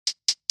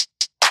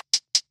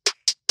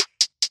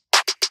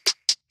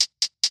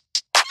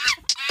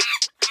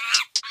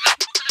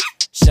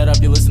shut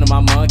up, you listen to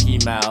my monkey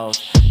mouth.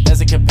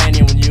 There's a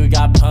companion when you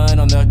got pun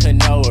on the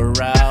canoa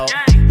route.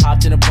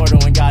 Hopped in a portal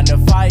and got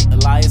in a fight,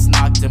 Elias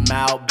knocked him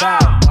out. Bow,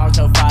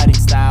 Naruto fighting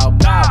style.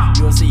 Bow,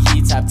 UFC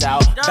he tapped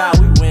out. Bow,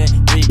 we win,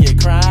 we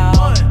get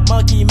crowned.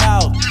 Monkey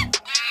mouth,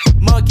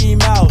 monkey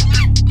mouth,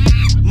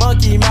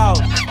 monkey mouth,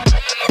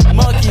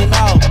 monkey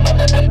mouth,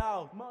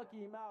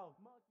 monkey mouth.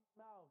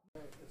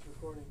 It's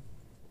recording.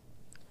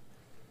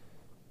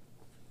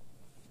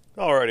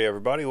 Alrighty,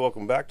 everybody,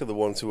 welcome back to the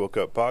Ones Who Woke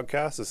Up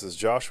podcast. This is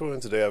Joshua,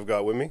 and today I've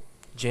got with me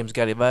James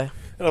Garibay.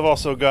 and I've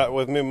also got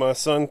with me my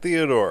son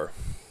Theodore.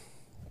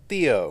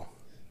 Theo.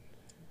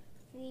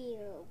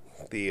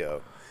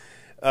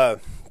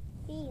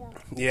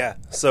 Yeah,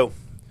 so,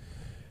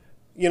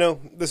 you know,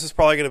 this is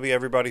probably going to be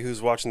everybody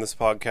who's watching this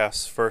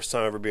podcast first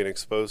time ever being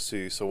exposed to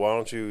you, so why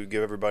don't you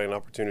give everybody an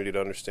opportunity to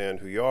understand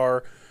who you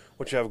are,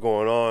 what you have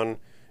going on,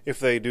 if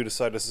they do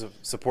decide to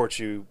support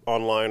you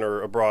online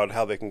or abroad,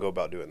 how they can go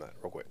about doing that,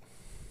 real quick.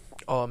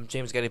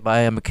 James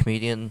Garibay. I'm a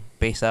comedian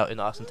based out in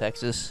Austin,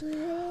 Texas.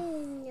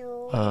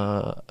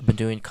 I've been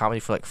doing comedy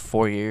for like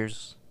 4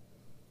 years.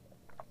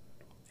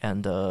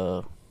 And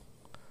right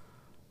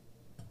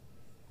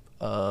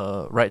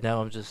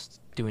now I'm just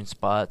doing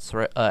spots.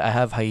 I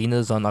have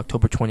Hyenas on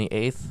October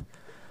 28th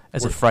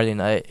as a Friday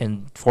night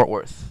in Fort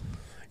Worth.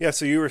 Yeah,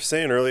 so you were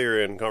saying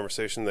earlier in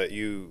conversation that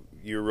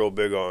you're real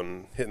big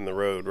on hitting the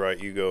road, right?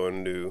 You go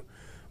and do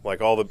like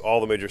all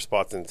the major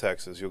spots in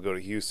Texas. You'll go to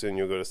Houston,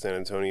 you'll go to San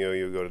Antonio,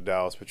 you'll go to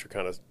Dallas, but you're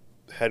kind of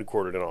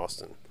headquartered in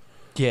Austin.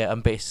 Yeah,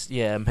 I'm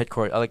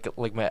headquartered. I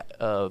like my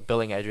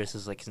billing address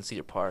is like in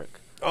Cedar Park.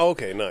 Oh,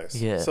 okay, nice.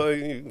 Yeah. So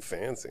you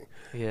fancy.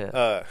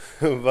 Yeah.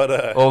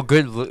 But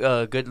good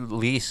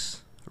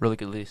lease. Really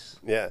good lease.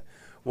 yeah.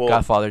 Well,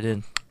 Godfathered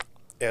in.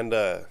 And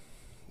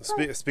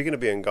speaking of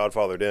being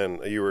godfathered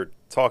in, you were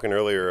talking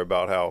earlier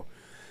about how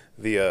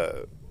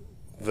the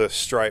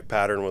stripe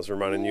pattern was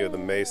reminding you of the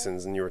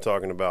Masons, and you were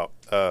talking about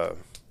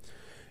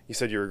you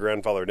said you were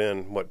grandfathered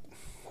in,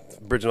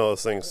 bridging all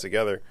those things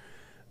together.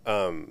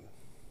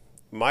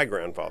 My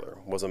grandfather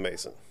was a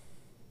Mason.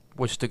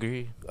 Which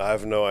degree? I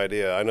have no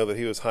idea. I know that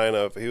he was high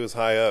enough. He was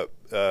high up.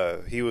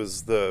 He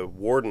was the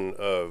warden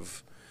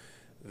of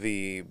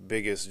the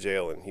biggest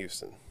jail in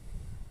Houston.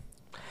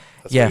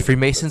 Yeah,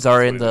 Freemasons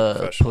are in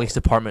the police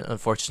department,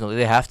 unfortunately.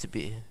 They have to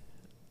be.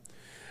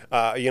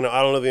 I don't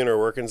know the inner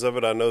workings of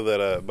it. I know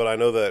that, but I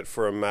know that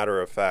for a matter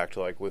of fact,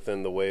 like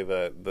within the way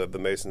that the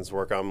Masons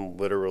work, I'm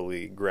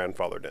literally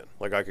grandfathered in.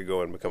 Like I could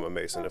go and become a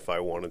Mason if I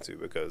wanted to,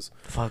 because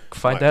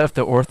Find out if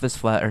the earth is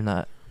flat or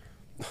not.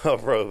 Oh,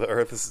 bro, the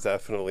earth is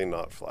definitely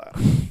not flat.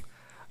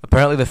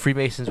 Apparently the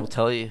Freemasons will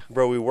tell you.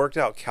 Bro, we worked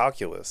out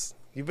calculus.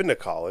 You've been to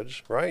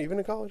college, right? You've been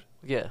to college?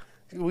 Yeah.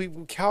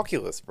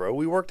 Calculus, bro.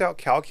 We worked out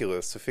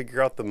calculus to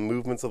figure out the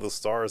movements of the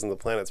stars and the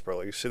planets, bro.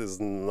 Like, shit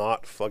is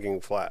not fucking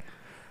flat.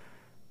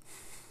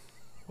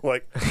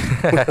 Like,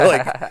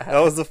 that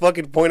was the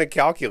fucking point of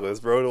calculus,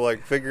 bro, to,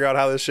 like, figure out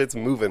how this shit's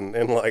moving.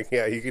 And, like,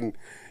 yeah, you can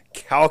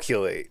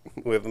calculate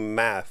with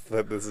math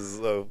that this is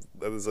a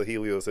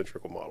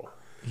heliocentrical model.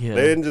 Yeah.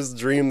 They didn't just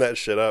dream that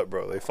shit up,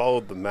 bro. They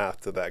followed the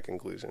math to that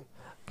conclusion.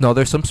 No,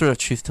 there's some sort of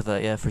truth to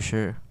that, yeah, for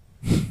sure.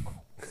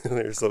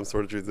 There's some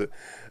sort of truth to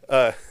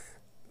it.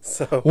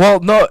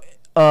 Well, no,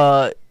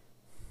 I'm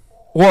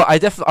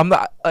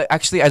not,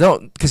 actually, I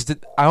don't, because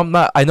I'm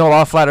not, I know a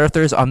lot of flat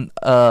earthers, so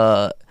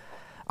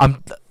I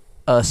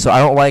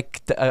don't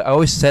like, I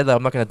always said that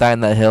I'm not going to die on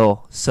that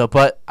hill, so,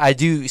 but I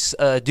do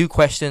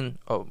question,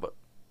 I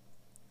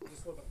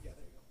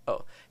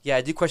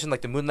do question,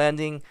 like, the moon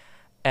landing,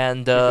 and,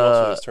 you can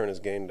also just turn his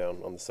gain down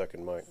on the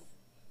second mic.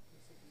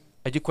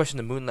 I do question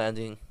the moon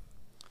landing.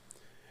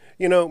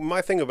 You know,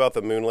 my thing about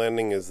the moon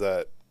landing is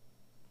that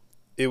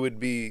it would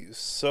be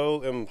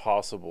so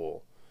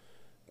impossible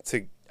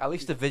to... At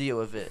least the video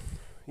of it.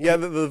 Yeah,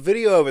 the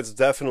video of it's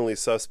definitely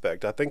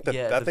suspect. I think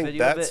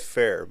that's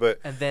fair, but...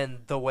 And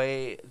then the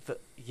way...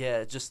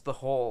 just the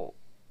whole...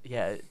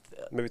 Yeah.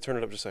 Maybe turn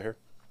it up just a hair.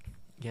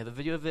 Yeah, the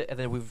video of it, and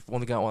then we've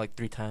only got one like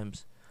 3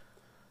 times.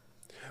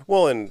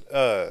 Well, and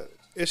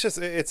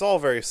it's all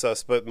very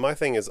sus, but my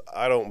thing is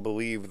I don't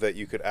believe that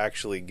you could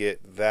actually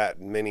get that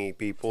many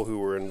people who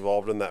were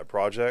involved in that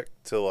project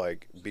to,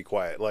 like, be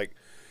quiet. Like,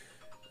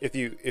 if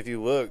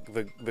you look,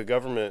 the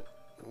government...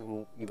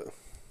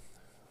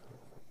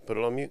 Put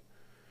it on mute.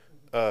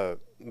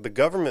 The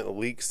government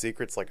leaks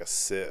secrets like a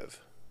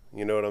sieve.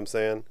 You know what I'm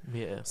saying?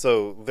 Yeah.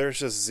 So there's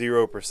just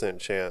 0%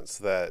 chance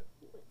that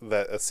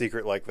a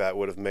secret like that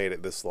would have made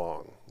it this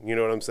long. You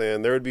know what I'm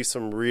saying? There would be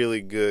some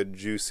really good,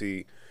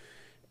 juicy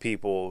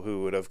people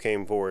who would have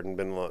came forward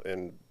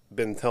and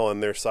been telling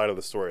their side of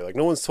the story. Like,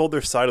 no one's told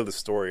their side of the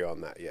story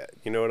on that yet.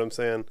 You know what I'm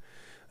saying?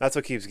 That's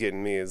what keeps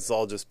getting me. It's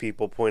all just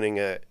people pointing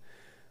at,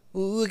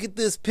 look at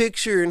this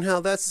picture and how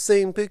that's the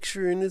same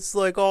picture and it's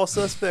like all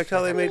suspect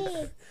how they made...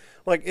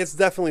 Like, it's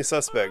definitely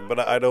suspect, but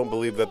I don't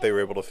believe that they were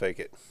able to fake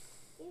it.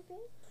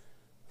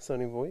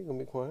 Sonny boy, you gonna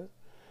be quiet?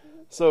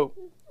 So,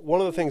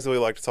 one of the things that we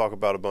like to talk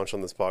about a bunch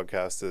on this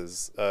podcast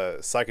is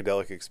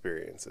psychedelic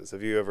experiences.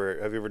 Have you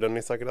ever done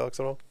any psychedelics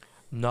at all?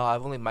 No,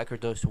 I've only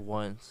microdosed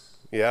once.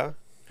 Yeah?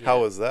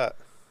 How was that?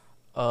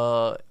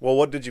 Well,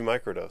 what did you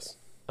microdose?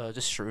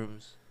 just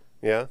shrooms.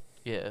 Yeah?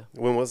 Yeah.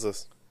 When was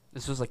this?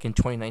 This was like in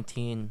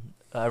 2019.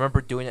 I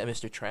remember doing it at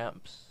Mr.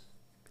 Tramp's.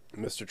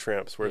 Mr.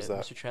 Tramp's, where's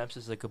that? Mr. Tramp's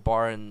is like a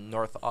bar in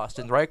North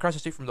Austin, right across the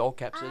street from the old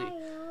Cap City.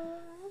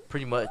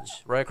 Pretty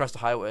much, right across the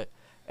highway.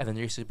 And then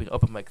there used to be an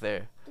open mic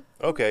there.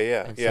 Okay,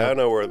 yeah. And Yeah, so I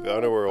know where I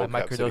old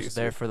Cap City microdosed is.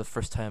 there for the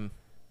first time.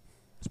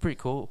 It's pretty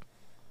cool.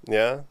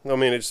 Yeah? I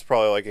mean, it just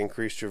probably like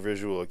increased your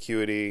visual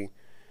acuity.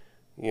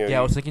 You know, Yeah,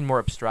 I was thinking more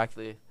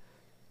abstractly.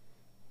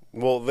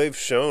 Well, they've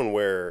shown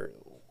where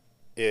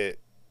it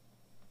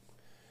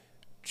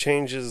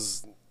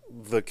changes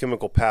the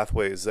chemical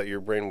pathways that your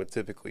brain would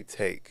typically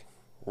take,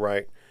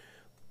 right?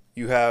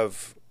 You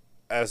have,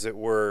 as it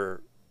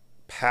were,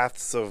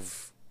 paths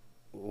of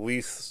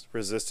least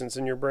resistance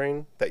in your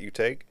brain that you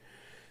take,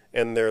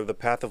 and they're the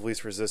path of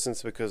least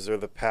resistance because they're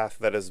the path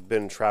that has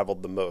been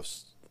traveled the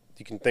most.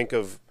 You can think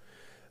of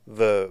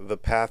the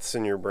paths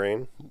in your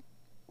brain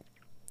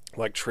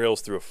like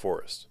trails through a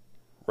forest,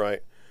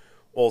 right?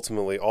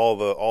 Ultimately, all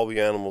the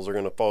animals are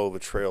going to follow the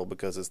trail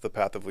because it's the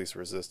path of least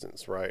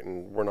resistance, right?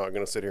 And we're not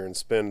going to sit here and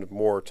spend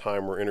more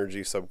time or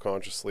energy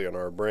subconsciously on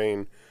our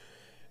brain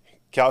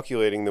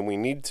calculating than we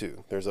need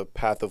to. There's a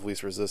path of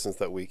least resistance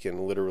that we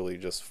can literally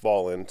just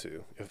fall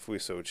into if we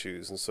so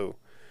choose. And so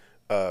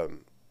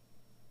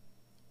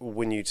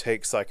when you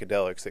take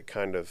psychedelics, it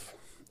kind of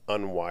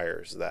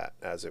unwires that,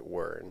 as it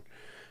were. And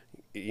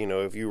you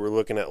know, if you were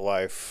looking at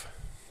life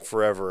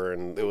forever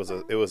and it was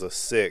a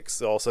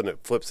 6, all of a sudden it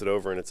flips it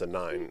over and it's a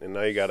 9, and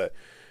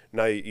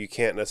now you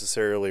can't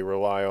necessarily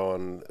rely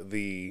on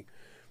the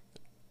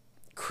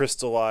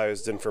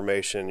crystallized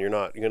information. You're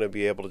not going to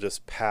be able to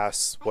just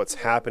pass what's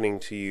happening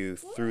to you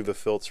through the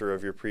filter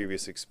of your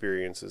previous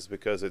experiences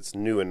because it's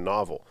new and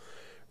novel,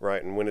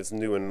 right? And when it's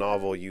new and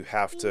novel, you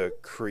have to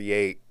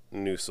create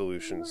new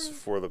solutions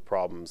for the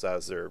problems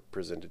as they're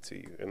presented to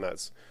you. And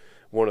that's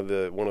one of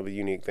the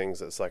unique things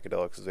that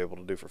psychedelics is able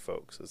to do for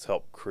folks, is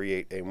help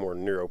create a more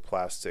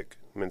neuroplastic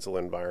mental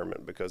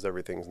environment, because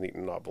everything's neat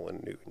and novel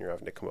and new, and you're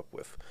having to come up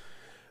with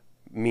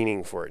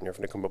meaning for it, and you're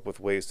having to come up with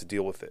ways to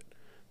deal with it.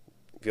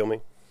 Feel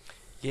me?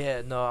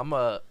 Yeah, no, I'm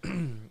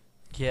I'm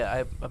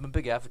a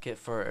big advocate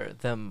for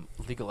them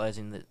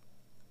legalizing it,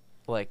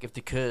 like if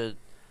they could,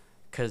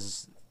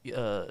 cause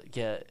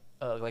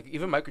like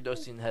even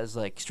microdosing has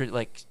like strict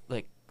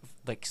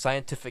like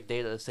scientific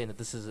data saying that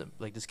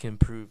this can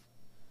improve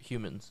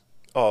humans.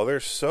 Oh,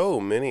 there's so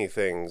many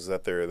things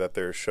that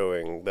they're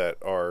showing that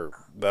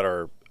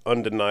are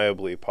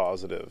undeniably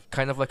positive.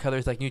 Kind of like how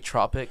there's like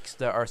nootropics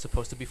that are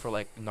supposed to be for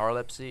like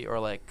narcolepsy or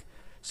like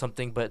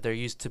something, but there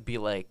used to be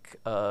like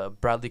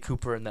Bradley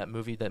Cooper in that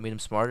movie that made him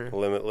smarter.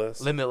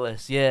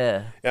 Limitless,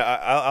 yeah. Yeah,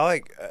 I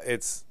like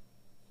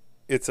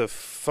it's a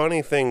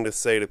funny thing to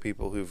say to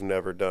people who've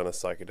never done a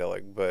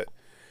psychedelic, but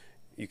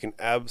you can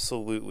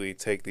absolutely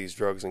take these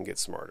drugs and get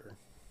smarter.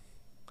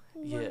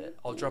 Yeah,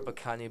 I'll drop a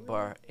Kanye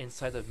bar.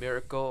 Inside of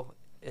Miracle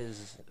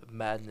is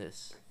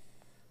madness.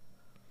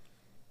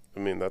 I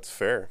mean, that's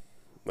fair.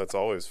 That's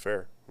always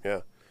fair.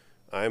 Yeah.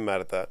 I am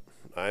mad at that.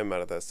 I am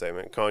mad at that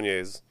statement.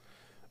 Kanye's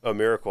a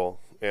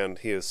miracle, and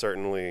he is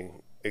certainly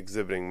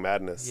exhibiting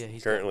madness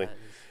currently.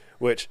 Madness.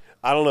 Which,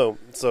 I don't know.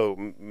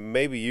 So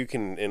maybe you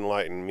can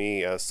enlighten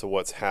me as to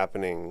what's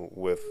happening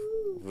with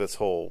this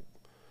whole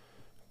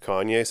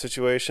Kanye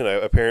situation.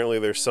 Apparently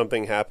there's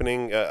something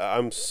happening.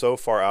 I'm so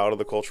far out of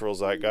the cultural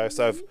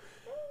zeitgeist.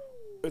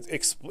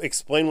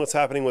 Explain what's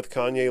happening with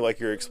Kanye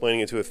like you're explaining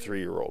it to a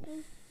 3-year-old.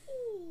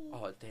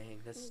 Oh dang,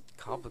 that's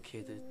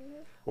complicated.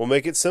 Well,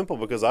 make it simple,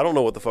 because I don't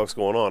know what the fuck's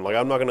going on. Like,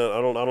 I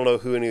don't know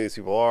who any of these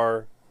people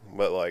are,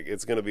 but like,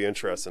 it's gonna be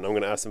interesting. I'm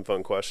gonna ask some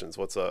fun questions.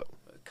 What's up?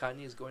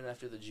 Kanye is going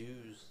after the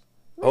Jews.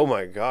 Oh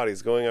my God,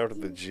 he's going after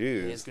the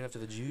Jews. Yeah, he's going after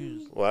the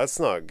Jews. Well, that's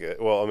not good.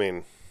 Well, I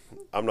mean,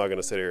 I'm not going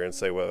to sit here and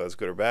say whether that's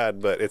good or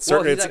bad, but it's Well,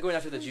 certainly he's not going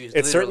after the Jews.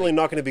 It's certainly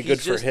not going to be good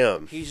for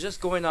him. He's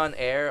just going on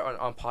air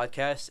on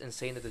podcasts and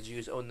saying that the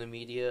Jews own the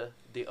media,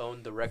 they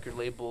own the record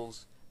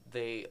labels,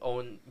 they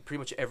own pretty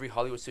much every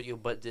Hollywood studio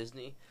but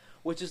Disney,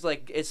 which is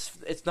like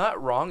it's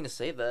not wrong to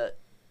say that.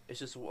 It's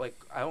just like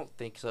I don't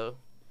think so.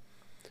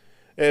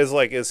 It's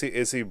like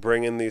is he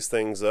bringing these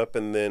things up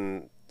and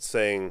then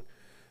saying,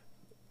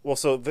 well,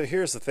 so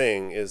here's the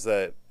thing, is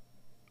that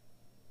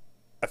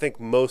I think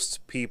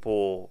most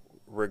people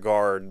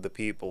regard the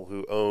people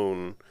who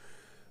own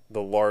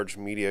the large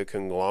media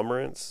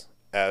conglomerates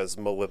as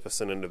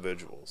maleficent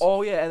individuals.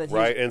 Oh yeah, and then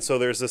right, and so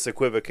there's this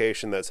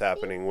equivocation that's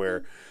happening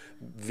where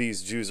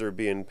these Jews are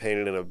being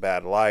painted in a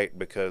bad light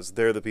because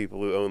they're the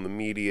people who own the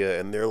media,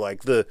 and they're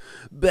like the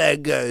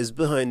bad guys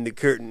behind the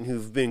curtain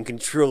who've been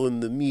controlling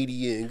the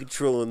media and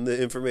controlling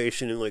the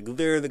information, and like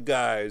they're the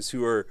guys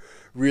who are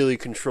really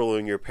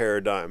controlling your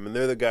paradigm, and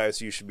they're the guys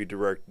who you should be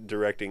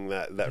directing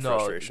that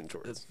frustration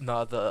towards.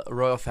 No, the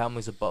royal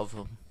family's above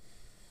them.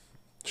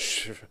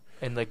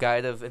 In the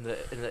guide of in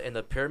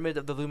the pyramid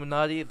of the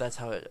Illuminati, that's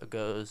how it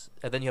goes,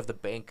 and then you have the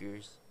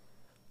bankers.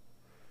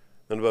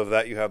 And above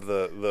that, you have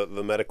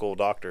the medical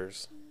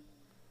doctors.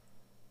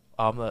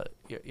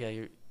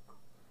 You're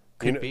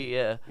Could be,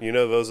 yeah. You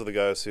know, those are the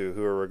guys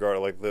who are regarded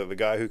like the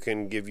guy who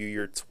can give you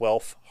your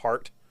 12th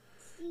heart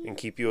and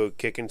keep you a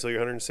kick until you're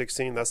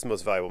 116. That's the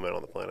most valuable man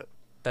on the planet.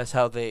 That's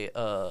how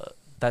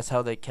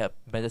they kept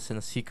medicine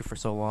a secret for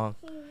so long.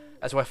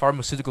 That's why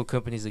pharmaceutical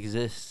companies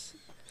exist.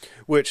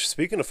 Which,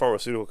 speaking of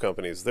pharmaceutical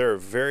companies, there are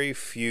very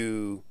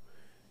few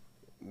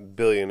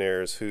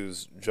billionaires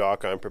whose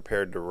jock I'm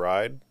prepared to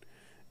ride,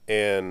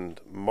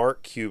 and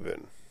Mark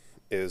Cuban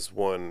is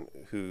one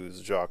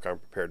whose jock I'm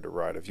prepared to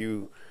ride. Have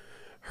you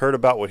heard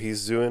about what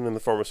he's doing in the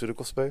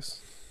pharmaceutical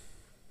space?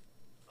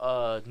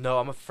 No,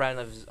 I'm a fan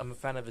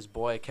of his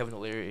boy Kevin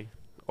O'Leary,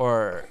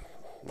 or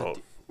I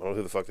don't know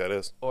who the fuck that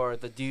is. or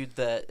the dude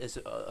that is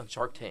on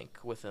Shark Tank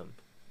with him.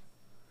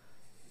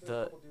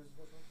 The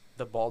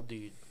bald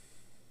dude.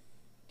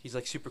 He's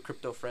like super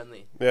crypto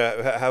friendly.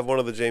 Yeah, have one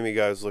of the Jamie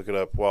guys look it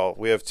up. Well,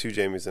 we have two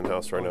Jamies in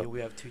house right now. We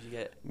have two to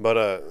get.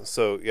 But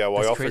so yeah,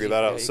 while y'all figure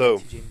that out. So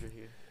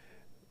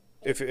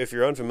if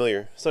you're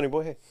unfamiliar, Sonny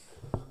boy, hey,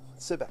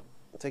 sit back,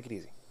 take it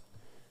easy,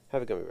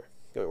 have a gummy bear.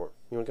 Gummy worm.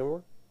 You want a gummy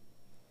worm?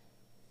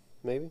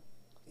 Maybe.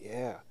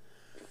 Yeah.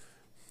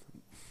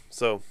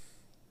 So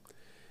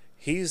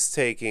he's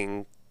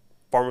taking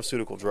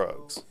pharmaceutical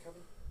drugs.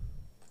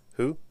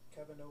 Who?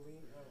 Kevin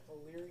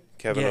O'Leary.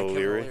 Kevin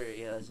O'Leary. Kevin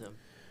O'Leary, yeah, that's him.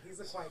 He's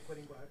the quiet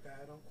quitting black guy.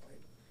 I don't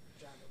quite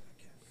jive with that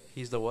cat.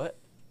 He's the what?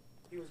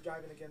 He was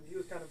jiving again. He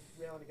was kind of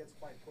railing against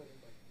quiet quitting.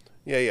 But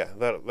Yeah.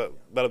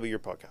 That'll be your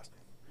podcast.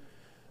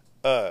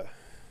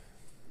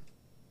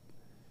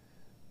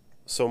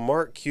 So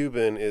Mark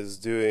Cuban is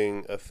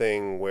doing a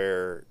thing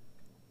where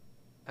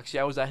Actually,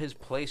 I was at his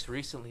place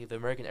recently, the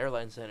American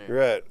Airlines Center. you're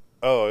at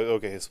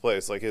his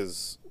place, like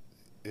his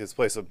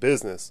place of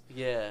business.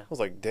 Yeah. I was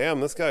like,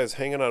 damn, this guy is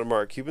hanging out at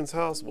Mark Cuban's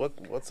house.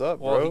 What's up,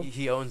 Well, bro?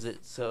 he owns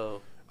it,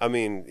 so I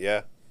mean,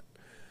 yeah,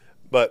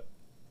 but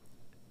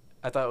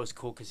I thought it was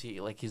cool because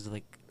he's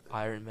like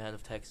Iron Man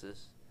of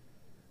Texas,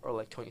 or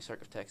like Tony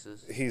Stark of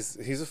Texas.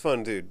 he's a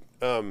fun dude.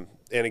 And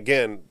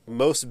again,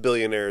 most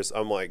billionaires,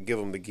 I'm like, give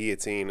them the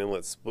guillotine and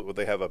let's split what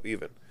they have up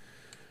even.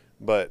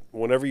 But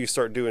whenever you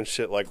start doing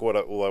shit like what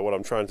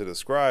I'm trying to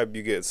describe,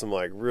 you get some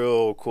like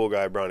real cool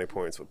guy brownie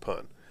points with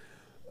pun.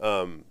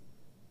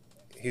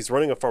 He's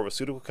running a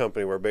pharmaceutical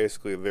company where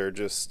basically they're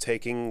just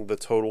taking the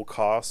total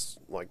cost,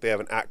 like they have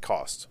an at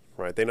cost,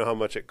 right? They know how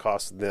much it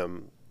costs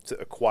them to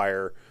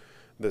acquire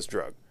this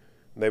drug.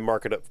 They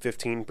mark it up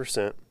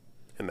 15%,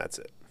 and that's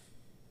it.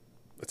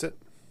 That's it.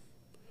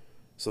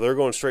 So they're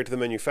going straight to the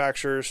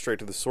manufacturers, straight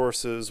to the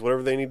sources,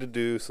 whatever they need to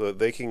do so that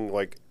they can,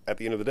 like, at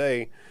the end of the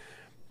day,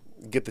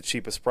 get the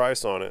cheapest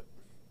price on it,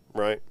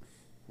 right?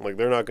 Like,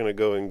 they're not going to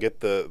go and get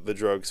the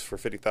drugs for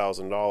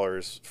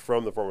 $50,000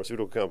 from the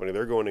pharmaceutical company.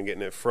 They're going and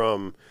getting it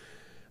from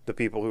the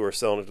people who are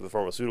selling it to the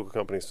pharmaceutical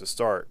companies to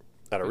start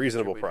at a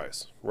reasonable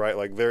price, right?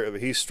 Like,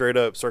 he's straight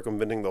up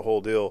circumventing the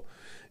whole deal.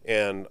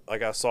 And,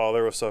 like, I saw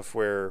there was stuff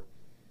where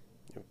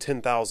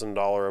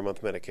 $10,000 a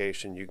month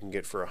medication you can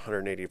get for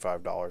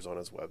 $185 on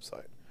his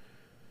website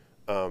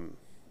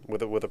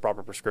with a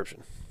proper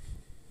prescription.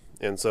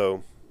 And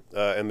so,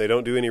 and they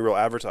don't do any real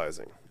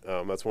advertising.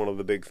 That's one of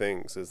the big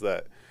things is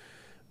that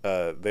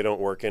they don't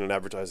work in an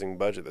advertising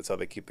budget. That's how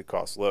they keep the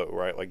costs low,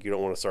 right? Like, you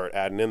don't want to start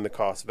adding in the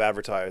cost of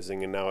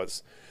advertising, and now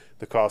it's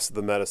the cost of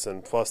the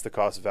medicine plus the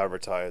cost of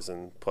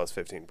advertising plus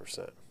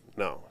 15%.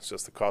 No, it's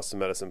just the cost of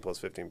medicine plus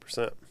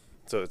 15%.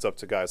 So it's up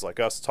to guys like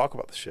us to talk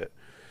about the shit.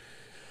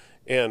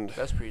 And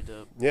That's pretty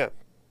dope. yeah.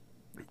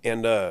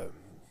 And,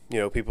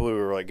 people who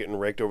are like getting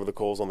raked over the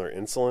coals on their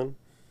insulin,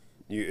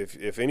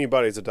 if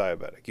anybody's a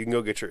diabetic, you can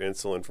go get your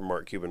insulin from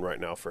Mark Cuban right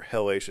now for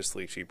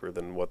hellaciously cheaper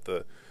than what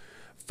the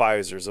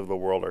Pfizers of the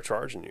world are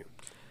charging you.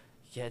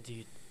 Yeah,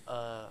 dude.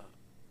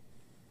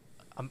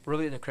 I'm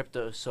really into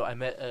crypto, so I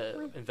met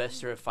an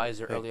investor at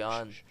Pfizer early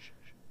on.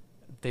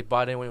 They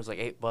bought in when it was like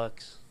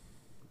 $8.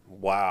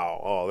 Wow.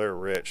 Oh, they're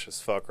rich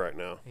as fuck right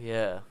now.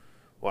 Yeah.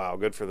 Wow,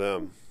 good for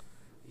them.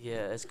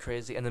 Yeah, it's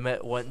crazy. And I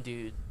met one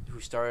dude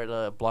who started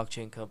a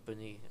blockchain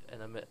company,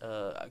 and I met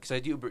because I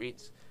do Uber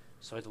Eats,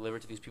 so I deliver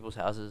to these people's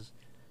houses,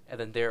 and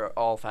then they're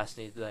all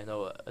fascinated that I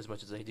know as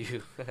much as I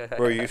do.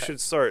 Bro, you should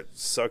start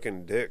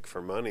sucking dick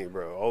for money,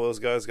 bro. All those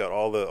guys got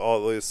all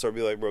they start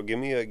be like, bro, give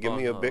me a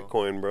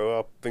Bitcoin, bro.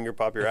 I'll finger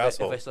pop your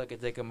asshole. If I suck a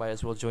dick, I might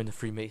as well join the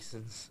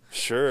Freemasons.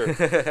 Sure.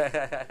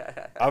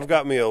 I've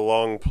got me a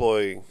long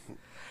ploy.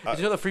 Did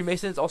you know the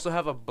Freemasons also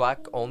have a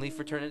black-only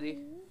fraternity?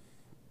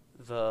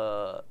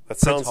 That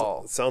Prince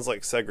Hall. sounds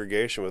like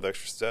segregation with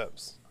extra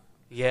steps.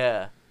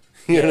 Yeah.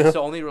 You Yeah, know? it's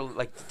the only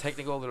like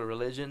technical little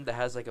religion that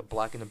has like a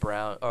black and a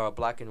brown or a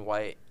black and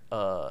white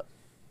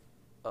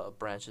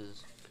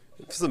branches.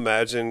 Just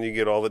imagine you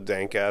get all the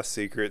dank ass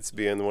secrets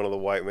being one of the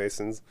white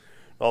Masons.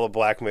 All the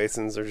black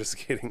Masons are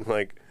just getting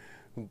like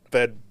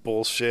bed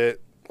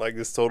bullshit, like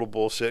this total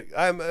bullshit.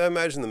 I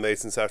imagine the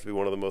Masons have to be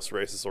one of the most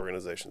racist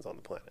organizations on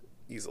the planet,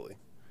 easily.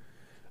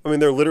 I mean,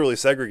 they're literally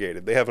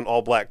segregated. They have an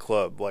all-black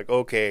club. Like,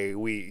 okay,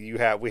 we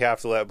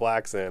have to let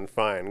blacks in.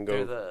 Fine,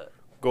 go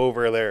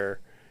over there,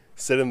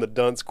 sit in the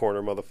dunce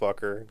corner,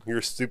 motherfucker.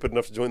 You're stupid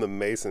enough to join the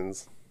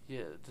Masons.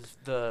 Yeah,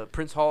 the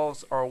Prince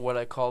Halls are what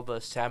I call the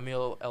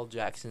Samuel L.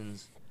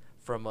 Jacksons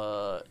from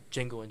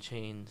Django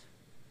Unchained.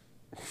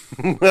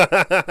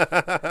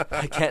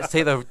 I can't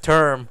say the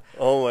term.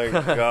 Oh my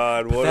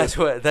God! What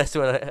that's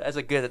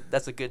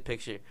a good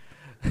picture.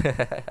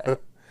 a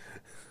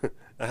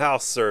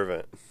house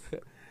servant.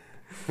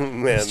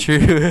 Man, That's true.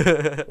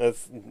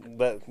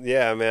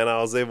 Yeah, man. I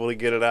was able to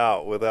get it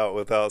out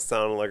without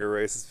sounding like a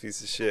racist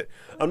piece of shit.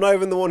 I'm not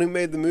even the one who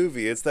made the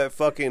movie. It's that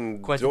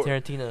fucking Quentin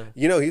Tarantino.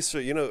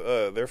 You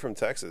know, they're from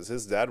Texas.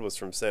 His dad was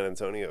from San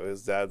Antonio.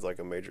 His dad's like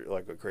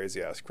a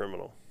crazy ass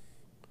criminal.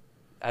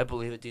 I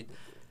believe it, dude.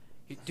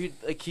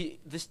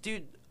 This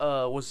dude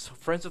was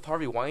friends with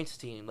Harvey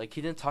Weinstein. Like,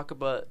 he didn't talk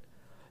about,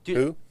 dude.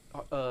 Who?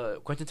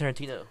 Quentin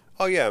Tarantino.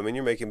 Oh yeah, I mean,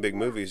 you're making big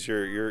movies.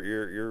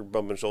 You're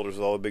bumping shoulders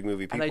with all the big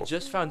movie people. And I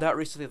just found out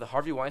recently that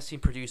Harvey Weinstein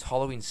produced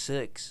Halloween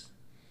 6,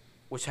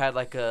 which had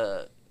like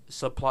a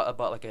subplot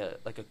about like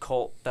a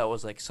cult that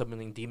was like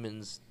summoning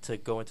demons to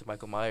go into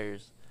Michael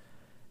Myers,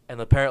 and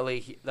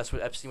apparently that's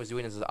what Epstein was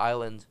doing on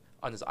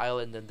his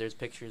island, and there's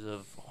pictures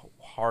of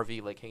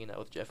Harvey like hanging out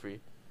with Jeffrey.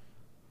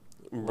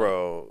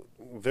 Bro,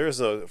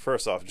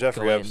 first off,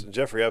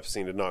 Jeffrey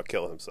Epstein did not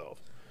kill himself.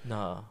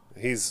 No.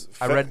 He's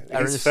I read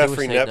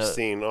Pfeffering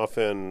Epstein off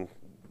in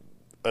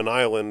an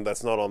island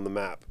that's not on the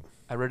map.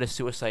 I read a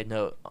suicide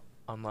note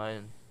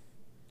online.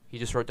 He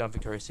just wrote down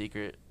Victoria's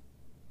Secret.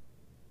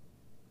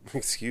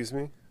 Excuse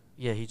me?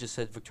 Yeah, he just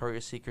said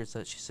Victoria's Secret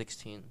that she's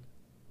 16.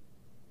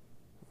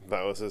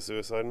 That was his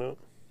suicide note?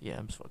 Yeah,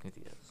 I'm just fucking with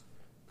you guys.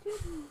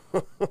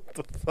 What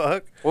the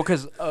fuck? Well,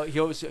 because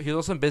he was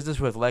also in business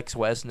with Lex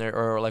Wessner,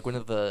 or like one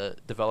of the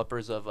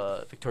developers of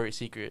Victoria's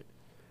Secret.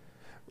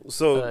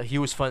 So he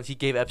was fun. He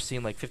gave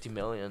Epstein like $50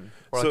 million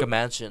or like a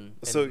mansion.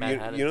 So in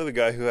Manhattan. you know the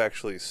guy who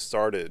actually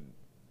started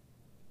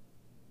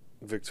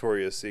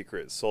Victoria's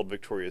Secret, sold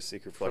Victoria's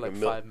Secret for like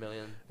 $5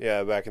 million.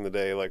 Yeah, back in the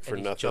day, like for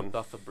and nothing. Jumped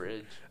off a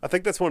bridge. I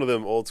think that's one of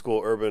them old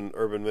school urban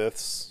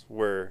myths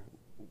where,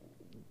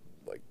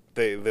 like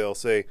they'll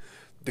say,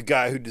 the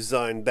guy who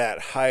designed that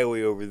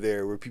highway over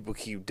there where people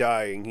keep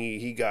dying,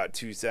 he got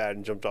too sad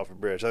and jumped off a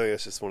bridge. I think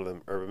that's just one of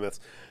them urban myths.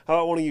 How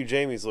about one of you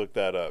Jamies look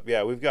that up?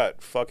 Yeah, we've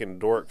got fucking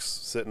dorks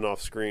sitting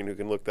off screen who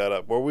can look that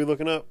up. What are we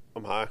looking up?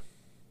 I'm high.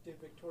 Did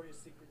Victoria's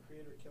Secret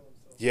creator kill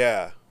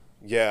himself?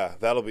 Yeah,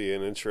 that'll be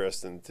an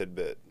interesting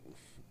tidbit.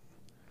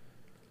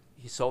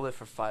 He sold it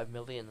for $5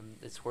 million, and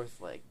it's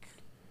worth like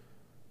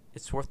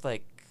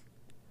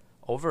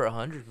over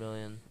 $100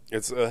 million.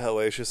 It's a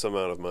hellacious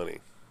amount of money.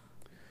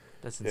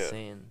 That's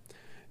insane. Yeah.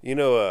 You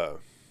know,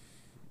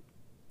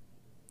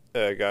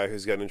 a guy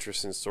who's got an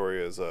interesting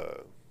story is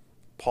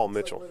Paul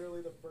Mitchell. Like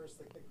literally the first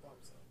thing that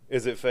pops up.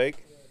 Is it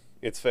fake? Yeah.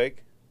 It's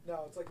fake?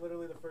 No, it's like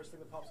literally the first thing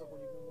that pops up when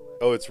you Google it.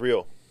 Oh, it's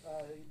real.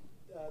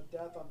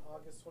 Death on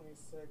August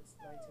 26,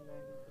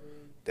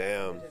 1993.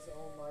 Damn. Ended his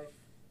own life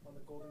on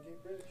the Golden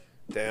Gate Bridge.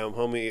 Damn,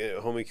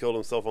 homie killed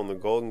himself on the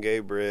Golden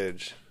Gate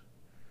Bridge.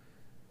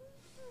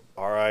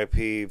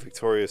 R.I.P.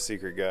 Victoria's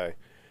Secret guy.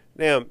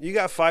 Damn, you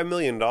got $5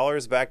 million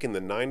back in the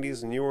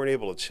 90s and you weren't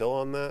able to chill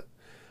on that?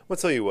 I'm going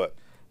to tell you what.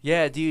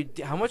 Yeah, dude.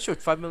 How much was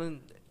 $5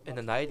 million in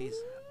the 90s?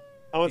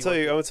 I'm going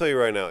to tell you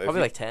right now. Probably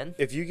like 10.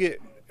 If you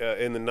get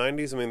in the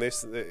 90s, I mean,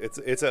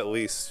 it's at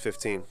least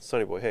 15.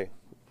 Sonny boy, hey.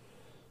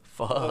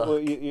 Fuck. Well,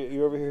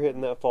 you're over here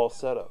hitting that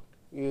falsetto.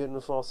 You hitting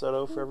the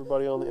falsetto for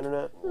everybody on the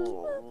internet?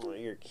 Oh,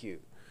 you're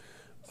cute.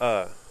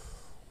 What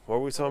were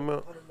we talking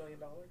about? $100 million.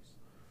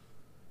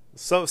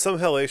 Some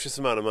hellacious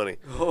amount of money.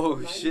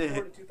 Oh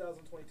shit.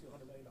 2022,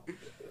 $100 million.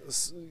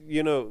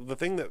 You know, the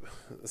thing that...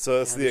 So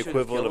that's the he shouldn't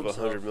have equivalent of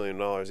killed $100 million.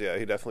 Yeah,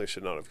 he definitely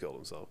should not have killed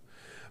himself.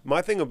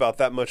 My thing about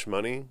that much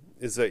money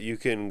is that you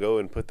can go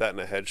and put that in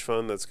a hedge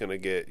fund that's going to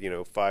get,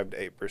 5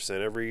 to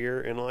 8% every year.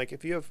 And, like,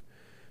 if you have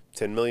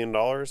 $10 million,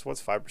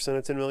 what's 5% of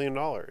 $10 million?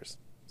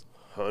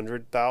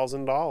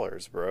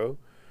 $100,000, bro.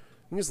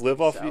 You can just live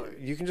off...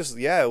 You can just,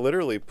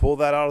 literally pull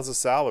that out as a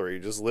salary.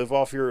 Just live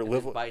off your...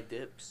 buy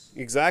dips.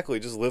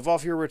 Exactly. Just live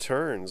off your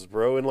returns,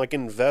 bro, and like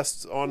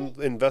invest on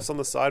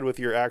the side with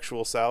your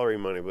actual salary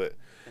money. But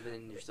and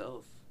then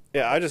yourself.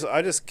 Yeah,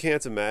 I just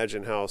can't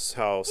imagine how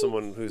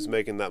someone who's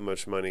making that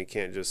much money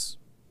can't just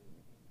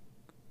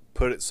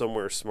put it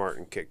somewhere smart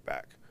and kick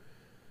back.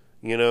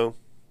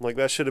 Like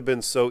that should have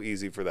been so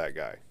easy for that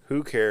guy.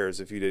 Who cares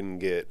if you didn't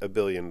get $1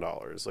 billion?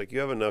 Like you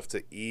have enough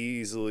to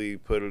easily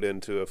put it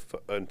into a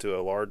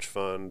large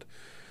fund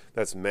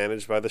that's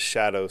managed by the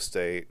shadow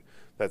state.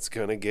 That's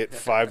going to get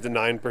 5 to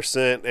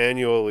 9%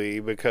 annually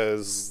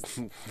because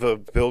the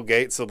Bill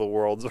Gates of the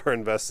world are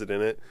invested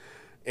in it.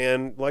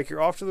 And like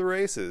you're off to the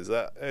races.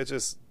 It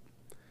just,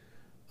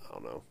 I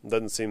don't know.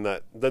 Doesn't seem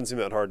that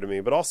hard to me.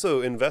 But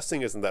also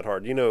investing isn't that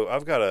hard.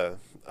 I've got a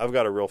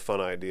real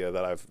fun idea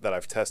that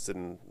I've tested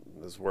and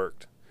has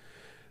worked.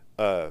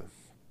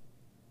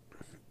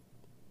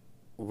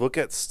 Look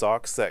at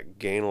stocks that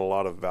gain a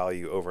lot of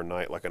value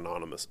overnight, like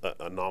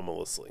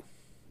anomalously.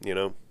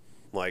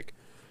 Like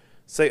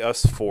say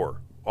us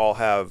four all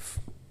have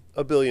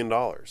 $1 billion,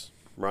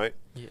 right?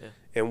 Yeah.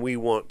 And we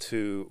want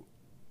to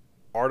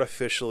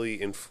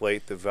artificially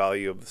inflate the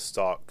value of the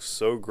stock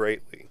so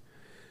greatly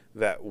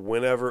that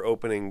whenever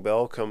opening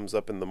bell comes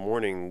up in the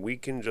morning, we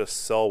can just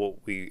sell what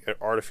we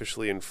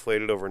artificially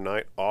inflated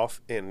overnight off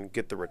and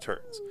get the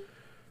returns,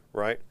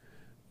 right?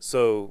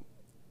 So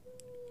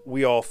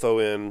we all throw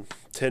in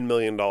 $10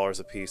 million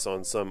a piece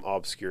on some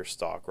obscure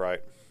stock,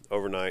 right,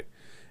 overnight,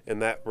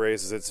 and that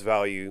raises its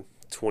value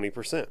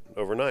 20%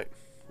 overnight,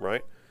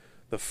 right?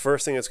 The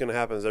first thing that's going to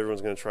happen is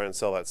everyone's going to try and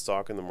sell that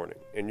stock in the morning.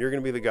 And you're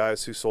going to be the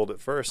guys who sold it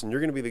first, and you're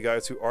going to be the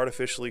guys who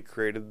artificially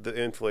created the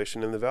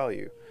inflation in the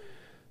value.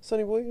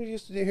 Sonny boy, you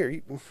used to do here.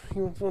 You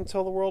want to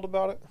tell the world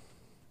about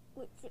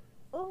it?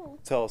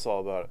 Tell us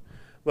all about it.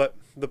 But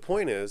the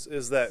point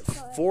is that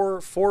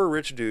four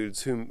rich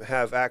dudes who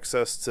have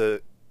access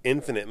to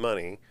infinite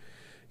money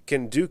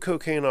can do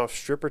cocaine off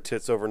stripper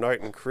tits overnight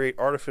and create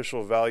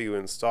artificial value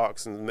in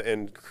stocks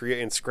and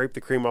create and scrape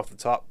the cream off the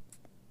top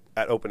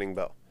at opening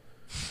bell.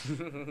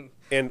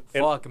 and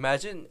Fuck!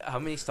 Imagine how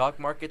many stock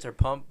markets are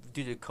pumped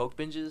due to coke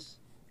binges.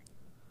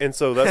 And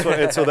so that's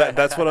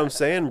what I'm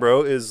saying,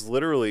 bro. Is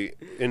literally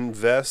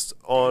invest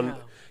on,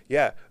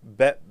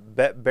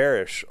 bet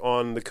bearish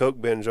on the coke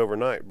binge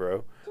overnight,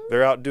 bro.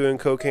 They're out doing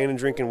cocaine and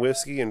drinking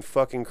whiskey and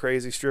fucking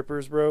crazy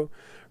strippers, bro,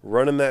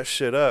 running that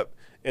shit up.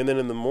 And then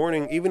in the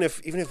morning, even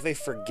if they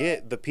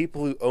forget, the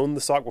people who own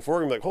the stock before are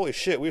gonna be like, holy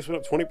shit, we just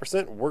went up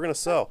 20%. We're gonna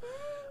sell.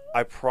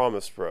 I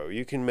promise, bro.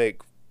 You can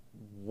make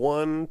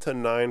 1 to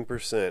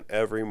 9%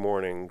 every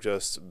morning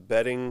just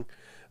betting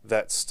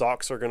that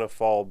stocks are going to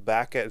fall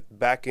back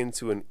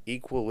into an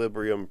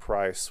equilibrium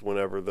price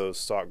whenever those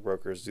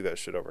stockbrokers do that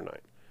shit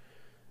overnight.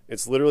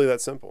 It's literally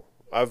that simple.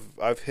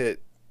 I've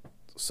hit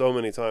so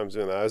many times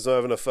doing that. I just don't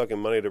have enough fucking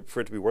money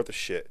for it to be worth a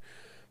shit.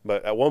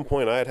 But at one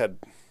point, I had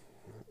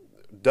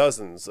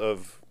dozens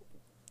of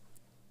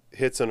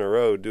hits in a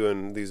row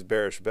doing these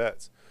bearish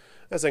bets.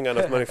 I just ain't got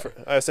enough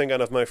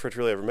money for it to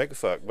really ever make a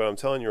fuck. But I'm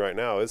telling you right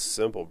now, it's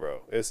simple,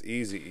 bro. It's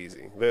easy.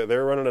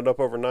 They're running it up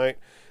overnight,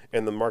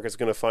 and the market's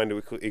gonna find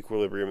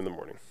equilibrium in the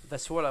morning.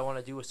 That's what I want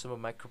to do with some of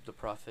my crypto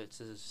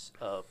profits. Is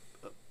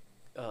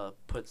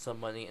put some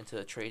money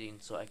into trading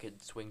so I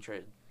could swing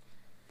trade.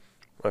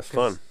 That's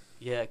fun.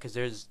 Yeah, because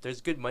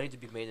there's good money to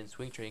be made in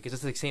swing trading because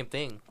it's the same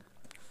thing,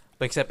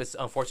 but except it's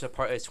unfortunate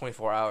part is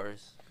 24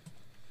 hours.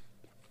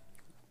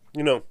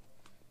 You know.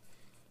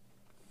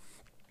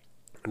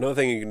 Another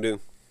thing you can do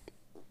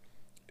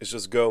is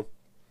just go.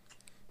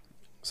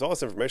 So all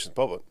this information is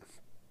public.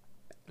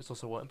 It's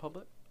also what in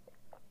public?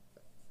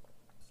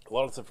 A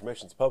lot of this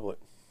information is public.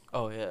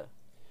 Oh, yeah.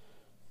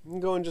 You can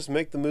go and just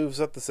make the moves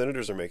that the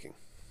senators are making.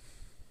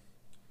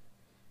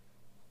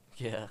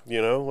 Yeah.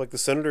 You know, like the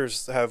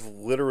senators have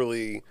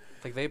literally...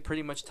 Like they're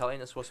pretty much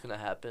telling us what's going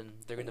to happen.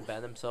 They're going to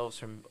ban themselves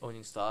from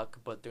owning stock,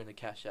 but they're going to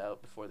cash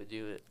out before they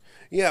do it.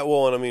 Yeah,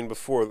 well, and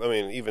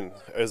even,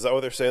 is that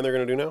what they're saying they're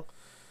going to do now?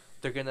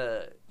 They're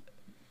gonna,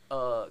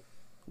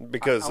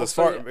 because as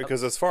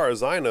far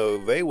as I know,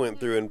 they went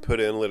through and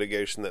put in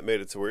litigation that made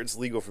it to where it's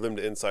legal for them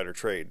to insider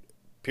trade.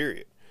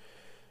 Period.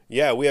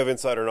 Yeah, we have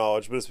insider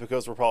knowledge, but it's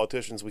because we're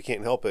politicians, we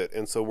can't help it,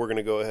 and so we're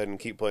gonna go ahead and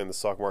keep playing the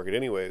stock market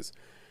anyways.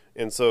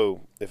 And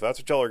so, if that's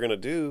what y'all are gonna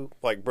do,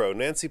 like, bro,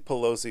 Nancy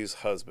Pelosi's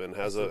husband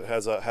has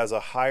a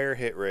higher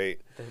hit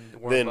rate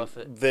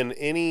than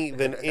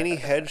any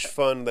hedge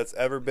fund that's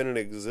ever been in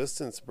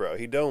existence, bro.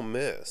 He don't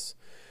miss.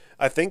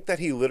 I think that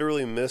he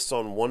literally missed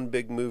on one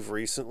big move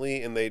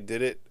recently, and they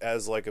did it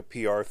as like a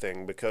PR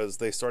thing because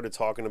they started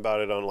talking about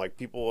it on like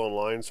people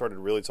online started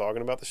really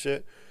talking about the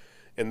shit,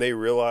 and they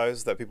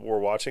realized that people were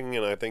watching,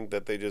 and I think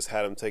that they just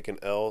had him take an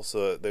L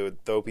so that they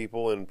would throw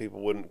people and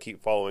people wouldn't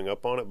keep following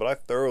up on it. But I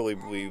thoroughly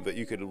believe that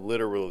you could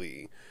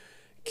literally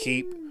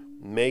keep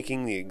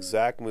making the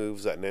exact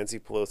moves that Nancy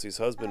Pelosi's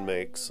husband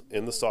makes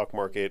in the stock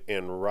market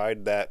and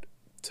ride that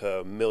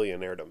to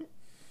millionairedom.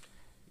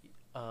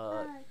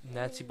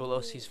 Nancy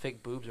Pelosi's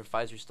fake boobs or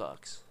Pfizer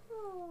stocks.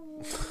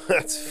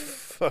 That's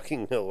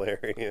fucking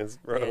hilarious,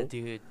 bro. Yeah,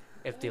 dude.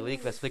 If they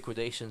leak, that's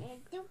liquidation.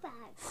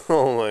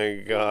 Oh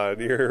my god,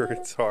 you're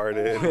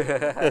retarded.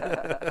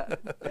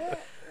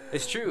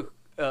 It's true.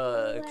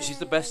 She's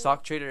the best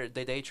stock trader,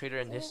 day trader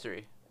in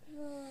history.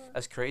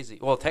 That's crazy.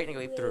 Well,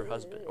 technically through her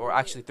husband, or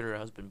actually through her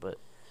husband, but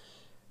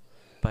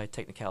by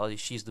technicality,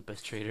 she's the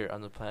best trader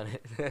on the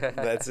planet.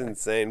 That's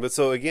insane. But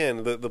so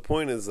again, the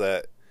point is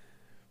that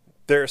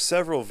there are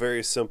several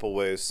very simple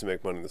ways to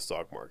make money in the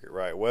stock market,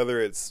 right? Whether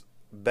it's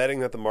betting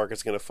that the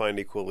market's going to find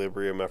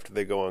equilibrium after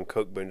they go on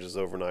coke binges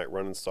overnight,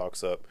 running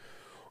stocks up,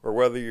 or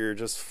whether you're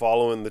just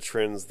following the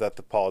trends that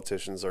the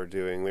politicians are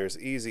doing. There's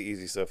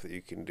easy stuff that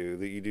you can do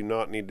that you do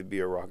not need to be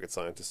a rocket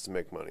scientist to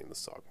make money in the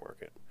stock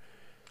market.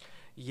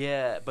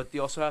 Yeah, but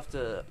you also have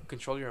to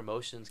control your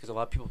emotions because a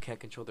lot of people can't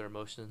control their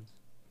emotions.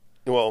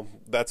 Well,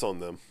 that's on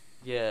them.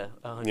 Yeah,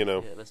 you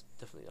know, yeah, that's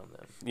definitely on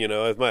them. You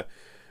know,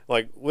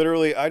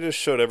 literally, I just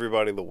showed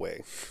everybody the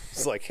way.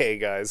 It's like, hey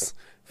guys,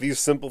 these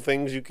simple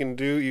things you can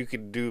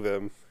do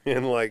them.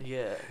 And like,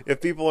 yeah.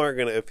 if people aren't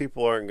gonna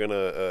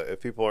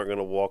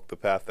walk the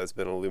path that's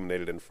been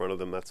illuminated in front of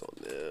them, that's on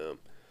them.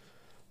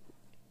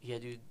 Yeah,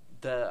 dude.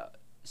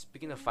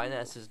 Speaking of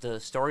finances, the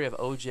story of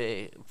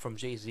OJ from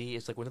Jay-Z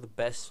is like one of the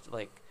best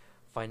like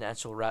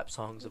financial rap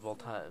songs of all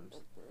times.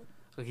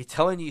 So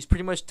he's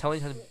pretty much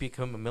telling you how to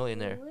become a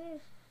millionaire,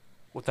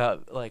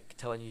 without like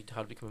telling you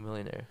how to become a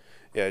millionaire.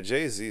 Yeah,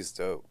 Jay-Z's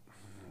dope.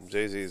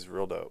 Jay-Z's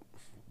real dope.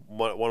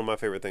 One of my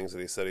favorite things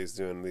that he said he's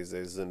doing these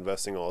days is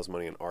investing all his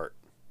money in art.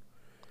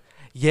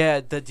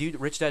 Yeah, the dude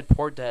Rich Dad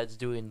Poor Dad's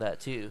doing that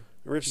too.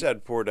 Rich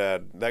Dad Poor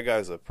Dad, that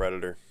guy's a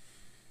predator.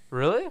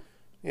 Really?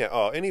 Yeah.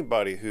 Oh,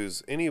 anybody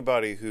who's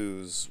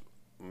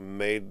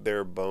made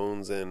their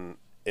bones in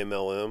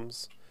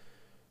MLMs.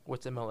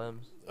 What's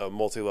MLMs? A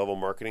multi-level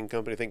marketing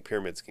company. Think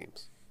pyramid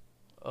schemes.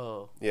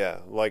 Oh.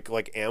 Yeah, like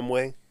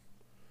Amway.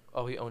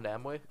 Oh, he owned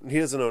Amway? He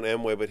doesn't own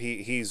Amway,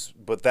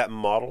 but that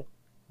model,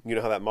 you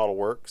know how that model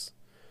works?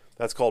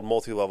 That's called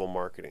multi-level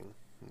marketing.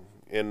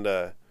 And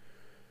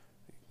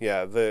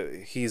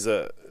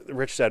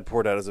Rich Dad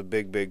Poor Dad is a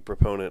big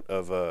proponent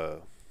of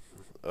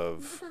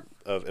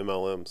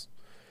MLMs.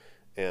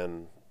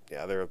 And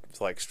yeah, they're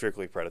like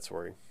strictly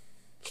predatory.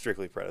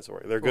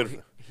 They're good.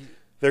 Well,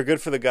 they're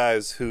good for the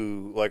guys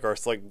who are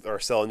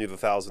selling you the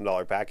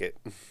 $1,000 packet.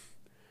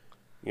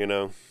 You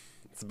know,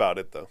 it's about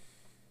it though.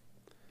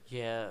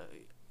 Yeah,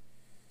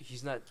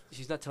 he's not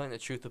telling the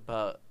truth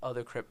about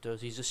other cryptos.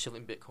 He's just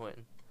shilling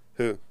Bitcoin.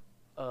 Who?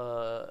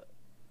 The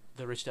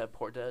Rich Dad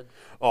Poor Dad.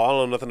 Oh, I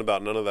don't know nothing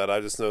about none of that. I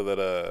just know that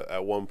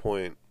at one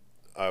point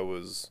I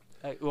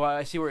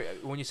see where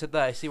when you said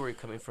that, I see where you're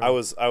coming from. I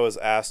was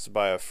asked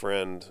by a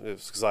friend,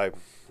 because I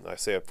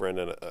say a friend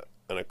and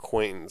an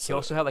acquaintance. He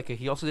also had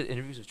he also did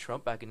interviews with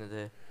Trump back in the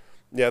day.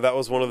 Yeah, that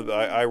was one of the.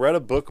 I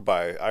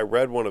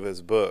read one of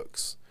his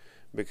books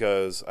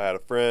because I had a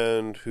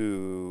friend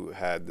who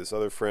had this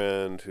other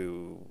friend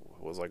who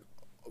was like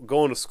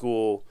going to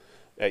school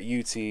at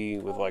UT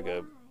with like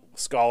a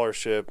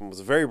scholarship and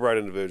was a very bright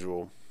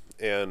individual,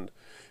 and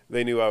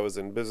they knew I was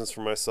in business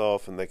for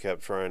myself, and they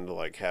kept trying to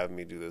like have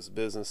me do this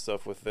business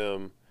stuff with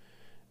them,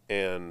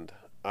 and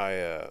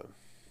I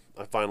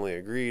finally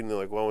agreed, and they're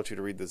like, well, I want you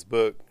to read this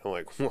book. I'm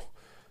like, well,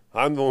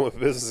 I'm the one with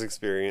business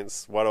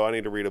experience. Why do I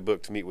need to read a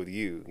book to meet with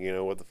you? You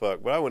know, what the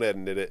fuck? But I went ahead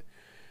and did it.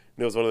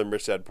 And it was one of them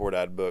Rich Dad Poor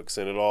Dad books,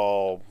 and it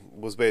all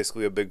was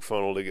basically a big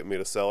funnel to get me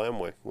to sell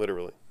Amway,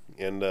 literally.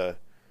 And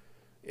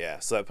yeah,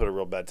 so that put a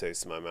real bad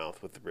taste in my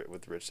mouth with the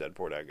Rich Dad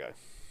Poor Dad guy.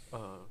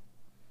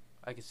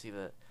 I can see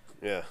that.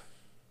 Yeah.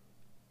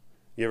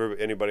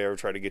 Anybody ever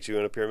try to get you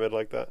in a pyramid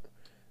like that?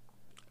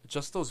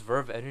 Just those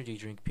Verve energy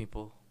drink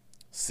people.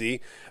 See,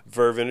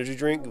 Verve energy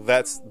drink.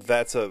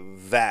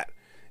 That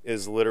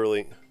is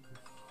literally.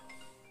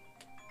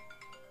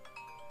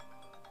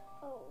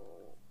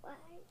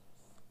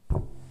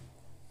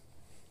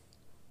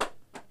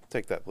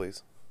 Take that,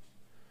 please.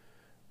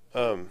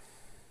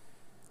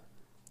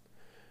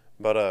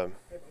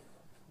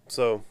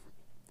 So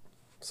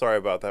sorry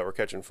about that. We're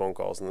catching phone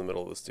calls in the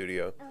middle of the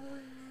studio.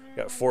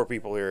 Got 4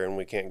 people here, and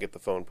we can't get the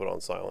phone put on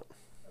silent.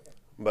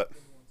 But,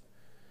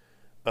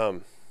 He's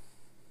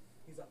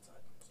outside.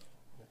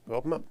 go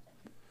help him up.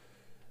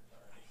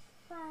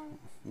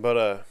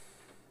 But,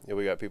 yeah,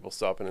 we got people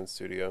stopping in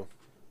studio.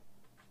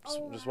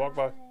 Just walk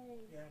by. Yeah,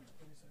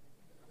 give me a second.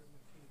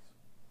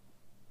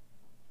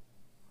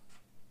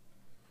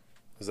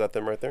 Is that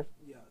them right there?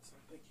 Yeah, that's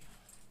right. Thank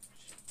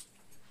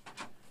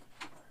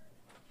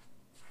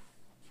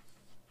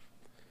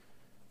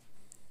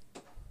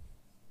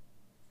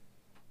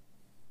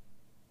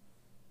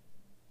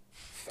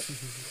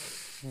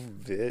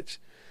you. Bitch.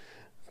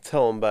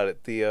 Tell them about it,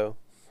 Theo.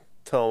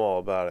 Tell them all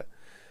about it.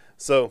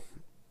 So,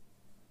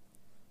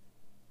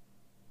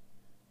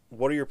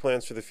 what are your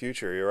plans for the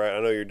future? You're right. I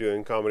know you're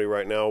doing comedy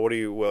right now. What do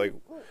you like?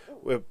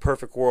 With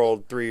perfect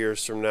world, 3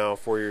 years from now,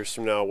 4 years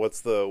from now. What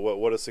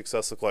does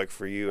success look like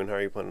for you, and how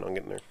are you planning on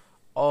getting there?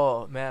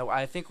 Oh man,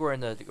 I think we're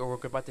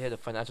about to hit a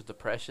financial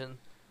depression,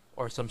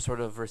 or some sort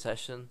of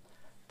recession,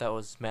 that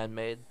was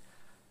man-made.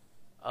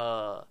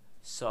 So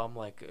I'm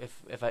like,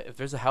 if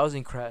there's a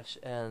housing crash,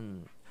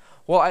 and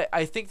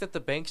I think that the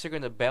banks are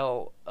gonna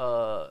bail.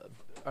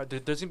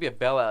 There's gonna be a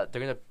bailout. They're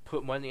gonna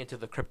put money into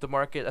the crypto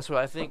market. That's what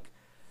I think,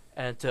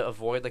 and to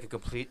avoid like a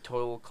complete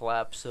total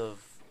collapse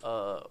of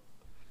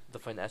the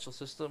financial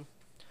system,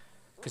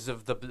 because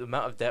of the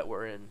amount of debt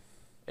we're in.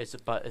 It's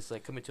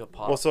like coming to a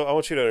pop. Well, so I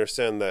want you to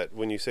understand that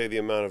when you say the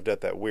amount of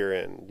debt that we're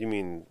in, you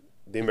mean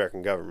the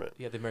American government.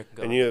 Yeah, the American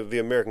government. And you know, the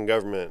American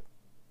government,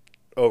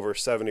 over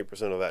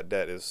 70% of that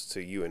debt is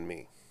to you and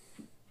me.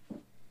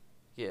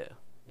 Yeah.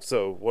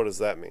 So what does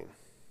that mean?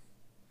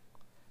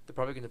 They're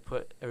probably going to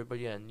put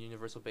everybody on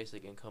universal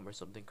basic income or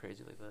something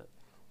crazy like that.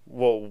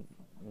 Well,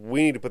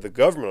 we need to put the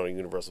government on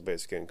universal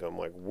basic income.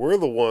 Like, we're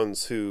the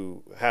ones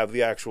who have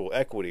the actual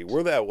equity.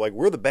 We're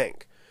the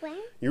bank. What?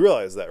 You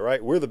realize that,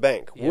 right? We're the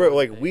bank. Yeah,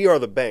 We are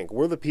the bank.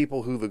 We're the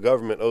people who the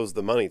government owes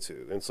the money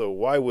to. And so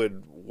why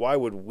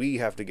would we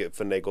have to get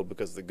finagled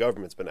because the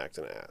government's been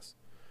acting ass?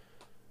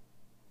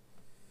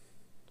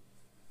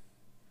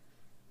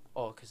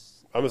 Oh,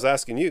 because I'm just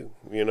asking you.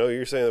 You know,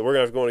 you're saying that we're going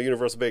to have to go on a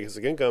universal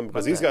basic income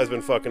because these guys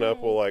been fucking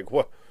up. Well, like,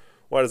 what?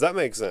 Why does that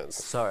make sense?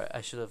 sorry,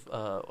 I should have.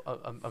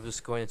 I'm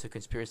just going into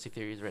conspiracy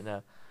theories right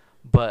now,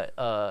 but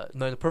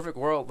no, in the perfect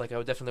world, like I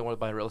would definitely want to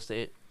buy real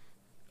estate.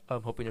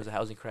 I'm hoping there's a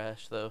housing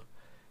crash though,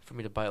 for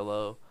me to buy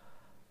low.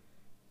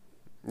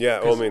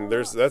 Yeah, well, I mean,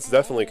 that's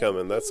definitely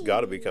coming. That's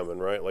got to be coming,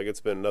 right? Like it's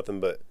been nothing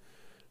but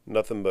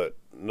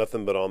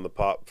on the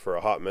pop for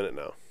a hot minute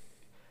now.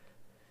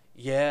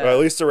 Yeah. Or at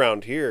least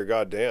around here,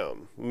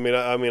 goddamn.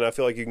 I mean, I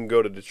feel like you can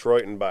go to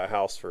Detroit and buy a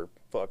house for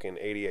fucking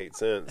 88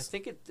 cents.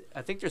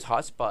 I think there's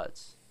hot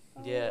spots.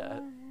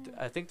 Yeah,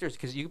 I think there's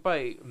because you can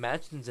buy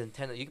mansions in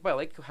Tennessee. You can buy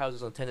lake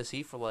houses in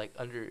Tennessee for like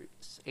under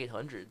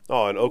 800.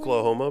 Oh, in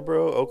Oklahoma,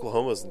 bro.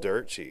 Oklahoma's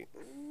dirt cheap.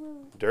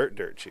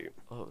 Dirt cheap.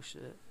 Oh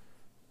shit.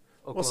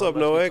 What's up,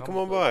 Noah? Come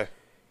on by.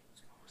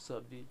 What's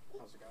up, dude?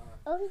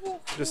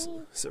 Just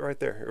sit right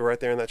there. Right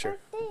there in that chair.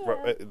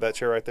 That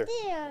chair right there.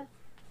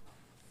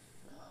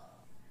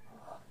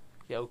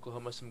 Yeah,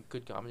 Oklahoma has some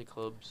good comedy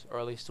clubs, or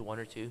at least one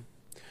or two.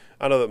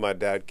 I know that my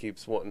dad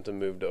keeps wanting to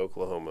move to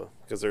Oklahoma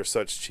because there's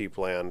such cheap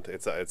land.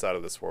 It's out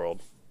of this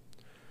world.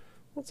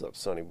 What's up,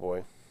 Sonny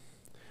boy?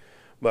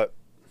 But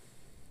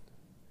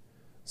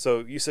so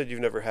you said you've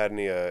never had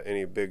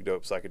any big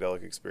dope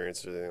psychedelic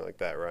experiences or anything like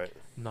that, right?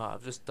 No,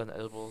 I've just done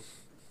edibles.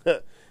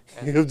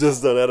 You've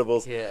just done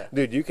edibles. Yeah.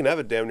 Dude, you can have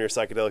a damn near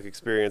psychedelic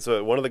experience.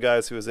 One of the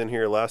guys who was in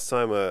here last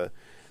time,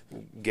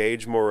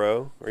 Gage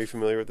Moreau. Are you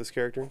familiar with this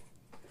character?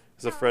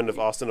 He's a friend of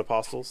Austin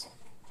Apostles.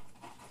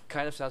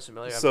 Kind of sounds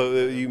familiar.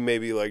 So you may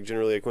be like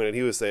generally acquainted.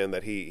 He was saying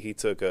that he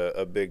took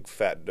a big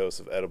fat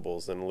dose of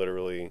edibles and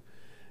literally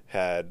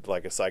had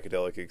like a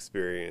psychedelic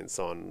experience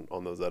on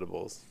those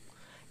edibles.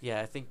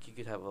 Yeah, I think you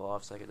could have a lot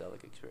of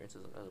psychedelic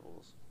experiences on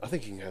edibles. I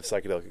think you can have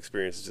psychedelic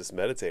experiences just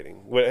meditating.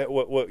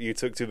 What you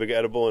took too big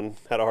edible and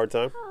had a hard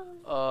time?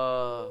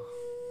 I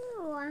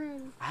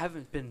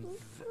haven't been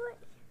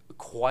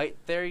quite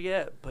there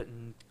yet, but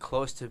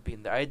close to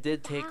being there. I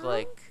did take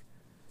like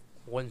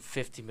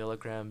 150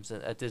 milligrams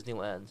at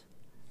Disneyland,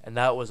 and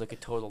that was like a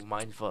total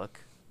mind fuck.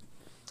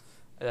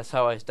 That's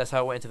how I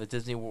went into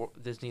the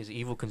Disney's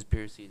evil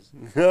conspiracies.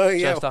 Oh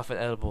yeah. Just off an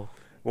edible.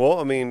 Well,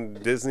 I mean,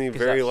 Disney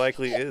very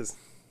likely is.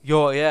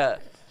 Yo, yeah.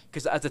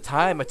 Because at the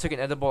time, I took an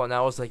edible, and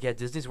I was like, yeah,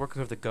 Disney's working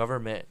with the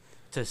government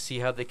to see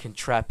how they can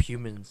trap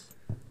humans.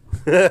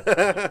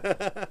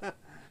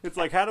 It's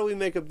like, how do we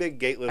make a big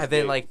gateless And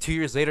then, gate? like, 2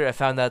 years later, I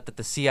found out that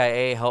the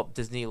CIA helped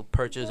Disney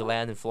purchase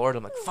land in Florida.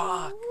 I'm like,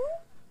 fuck.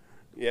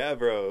 Yeah,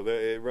 bro.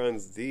 It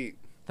runs deep.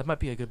 That might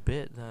be a good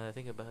bit, now that I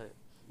think about it.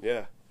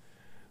 Yeah.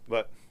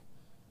 But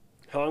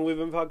how long we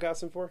been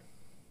podcasting for?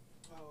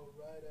 Oh,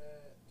 right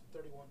at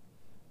 31.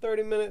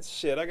 30 minutes.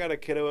 Shit, I got a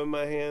kiddo in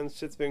my hands.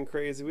 Shit's been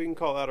crazy. We can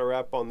call that a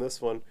wrap on this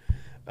one.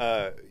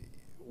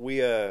 We've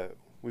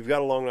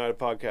got a long night of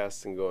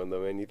podcasting going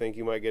though, man. You think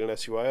you might get an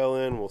SUIL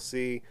in? We'll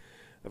see.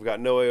 I've got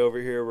Noe over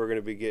here. We're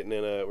gonna be getting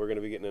in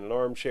an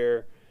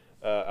armchair.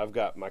 I've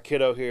got my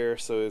kiddo here,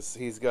 so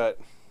he's got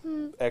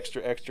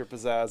extra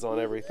pizzazz on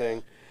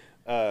everything.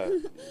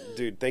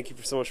 Dude, thank you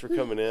so much for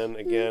coming in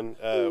again.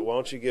 Why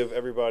don't you give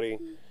everybody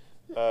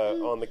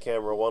on the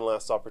camera one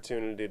last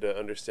opportunity to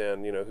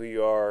understand, who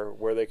you are,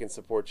 where they can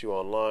support you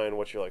online,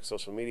 what your like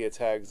social media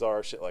tags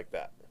are, shit like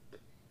that.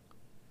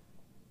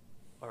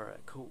 All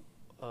right, cool.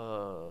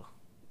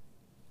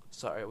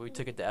 Sorry, we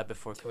took a dab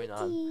before coming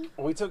on.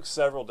 We took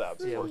several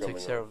dabs. Yeah, before we coming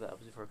took on. several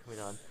dabs before coming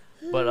on.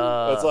 But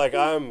It's like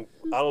I don't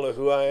know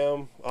who I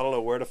am. I don't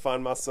know where to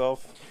find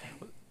myself.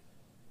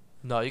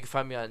 no, you can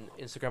find me on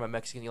Instagram at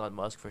Mexican Elon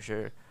Musk for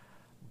sure.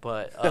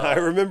 But I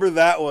remember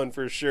that one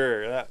for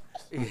sure. That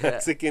Yeah.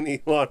 Mexican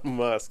Elon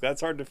Musk.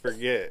 That's hard to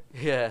forget.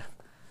 yeah,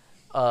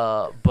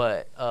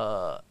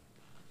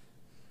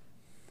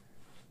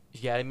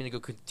 yeah, I didn't mean to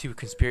go too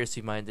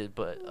conspiracy minded,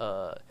 but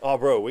Oh,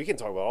 bro, we can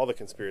talk about all the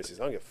conspiracies.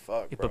 I don't give a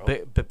fuck, yeah, bro.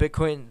 but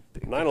Bitcoin.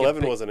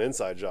 9/11 was an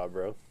inside job,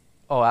 bro.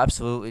 Oh,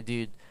 absolutely,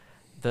 dude.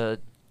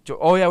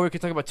 Oh yeah, we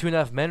could talk about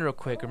 2.5 Men real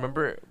quick.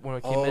 Remember when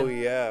we came in? Oh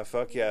yeah,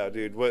 fuck yeah,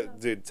 dude.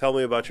 Dude? Tell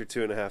me about your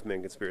 2.5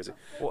 Men conspiracy.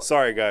 Well,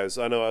 Sorry, guys.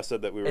 I know I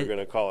said that we were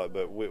gonna call it,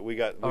 but we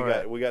got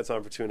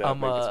time for 2.5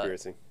 Men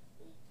conspiracy.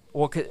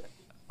 Well,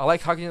 I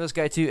like talking to this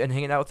guy too and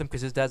hanging out with him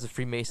because his dad's a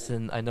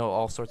Freemason. I know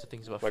all sorts of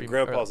things about My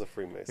Freemason. grandpa's a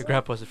Freemason. Your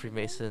grandpa's a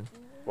Freemason.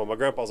 Well, my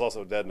grandpa's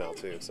also dead now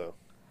too, so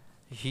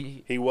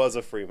He was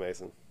a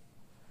Freemason.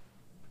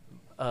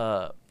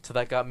 so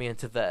that got me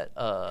into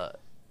that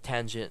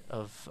tangent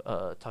of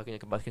talking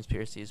about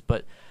conspiracies.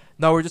 But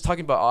no, we're just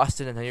talking about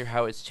Austin and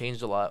how it's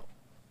changed a lot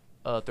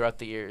throughout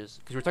the years.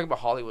 Because we're talking about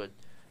Hollywood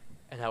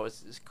and how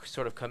it's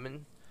sort of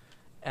coming.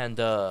 And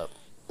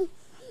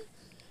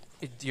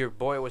your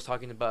boy was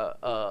talking about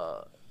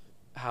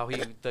how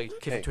the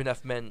kid from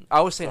 2.5 Men.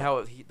 I was saying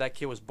how that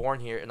kid was born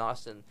here in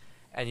Austin,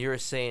 and you were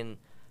saying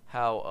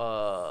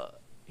how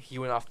he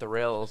went off the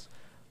rails.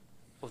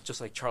 Well,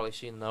 just like Charlie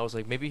Sheen, and I was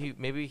like, maybe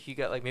he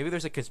got like, maybe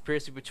there's a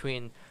conspiracy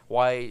between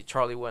why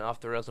Charlie went off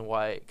the rails and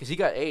why, because he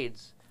got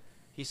AIDS.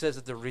 He says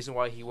that the reason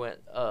why he went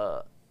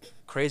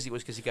crazy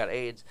was because he got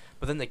AIDS,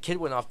 but then the kid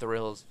went off the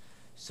rails.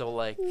 So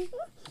like, do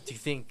you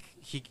think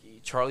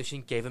Charlie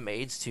Sheen gave him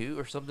AIDS too,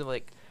 or something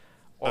like?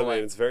 Or I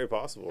mean, it's very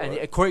possible. And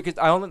right? Corey, cause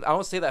I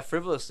don't say that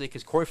frivolously,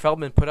 because Corey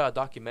Feldman put out a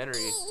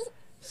documentary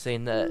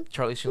saying that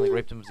Charlie Sheen like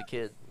raped him as a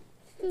kid.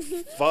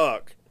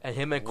 Fuck. And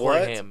him and Corey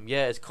What? Haim.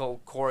 Yeah, it's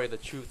called Corey, the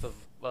truth of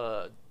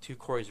two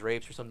Corey's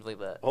rapes or something like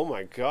that. Oh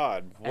my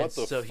God! What And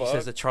the so fuck? he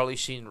says that Charlie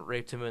Sheen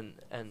raped him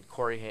and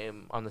Corey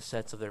Haim on the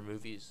sets of their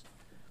movies.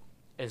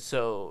 And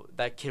so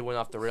that kid went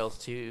off the rails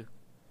too.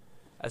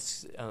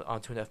 That's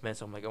on 2.5 Men.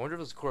 So I'm like, I wonder if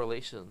there's a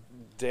correlation.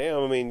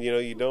 Damn, I mean,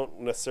 you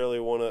don't necessarily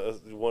want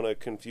to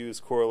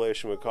confuse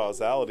correlation with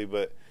causality,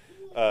 but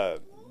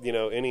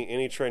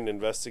any trained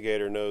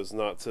investigator knows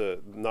not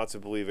to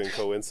believe in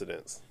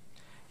coincidence.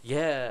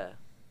 Yeah.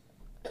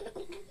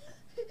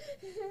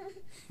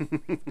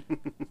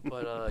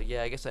 But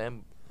yeah, I guess I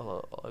am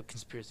a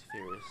conspiracy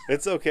theorist.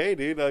 It's okay,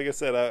 dude. Like I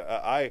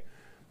said,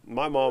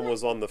 my mom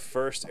was on the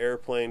first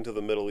airplane to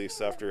the Middle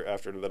East after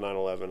the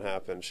 9/11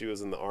 happened. She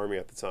was in the Army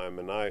at the time,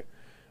 and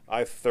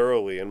I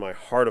thoroughly, in my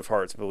heart of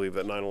hearts, believe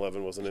that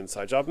 9/11 was an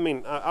inside job. I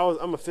mean,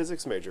 I'm a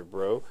physics major,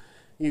 bro.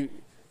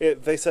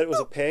 They said it was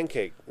a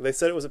pancake. They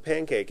said it was a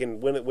pancake,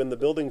 and when the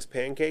building's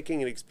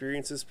pancaking, it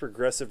experiences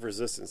progressive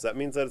resistance. That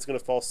means that it's going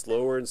to fall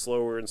slower and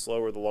slower and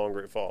slower the longer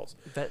it falls.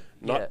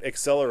 Not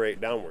accelerate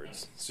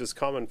downwards. It's just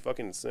common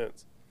fucking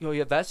sense. Oh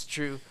yeah, that's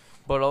true.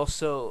 But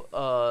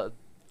also,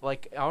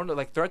 like I don't know,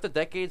 like throughout the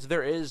decades,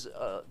 there is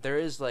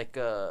like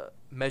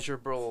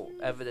measurable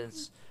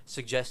evidence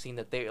suggesting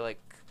that they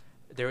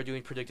were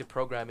doing predictive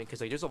programming,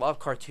 because like there's a lot of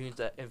cartoons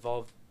that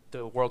involve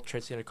the World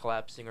Trade Center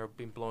collapsing or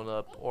being blown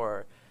up,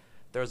 or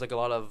there was like a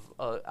lot of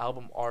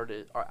album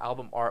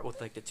art with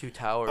like the two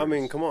towers. I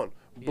mean, come on,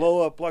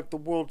 blow up like the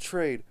World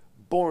Trade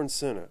Born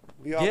Center.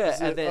 The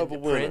opposite and then of a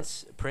winner.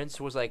 Prince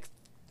was like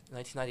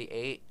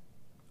 1998,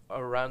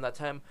 around that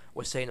time,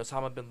 was saying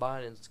Osama bin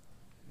Laden's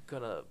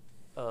gonna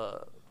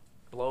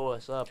blow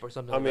us up or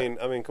something. I mean,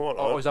 come on.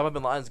 Osama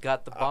bin Laden's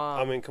got the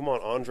bomb. I mean, come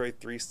on. Andre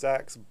 3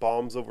 Stacks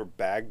bombs over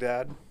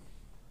Baghdad.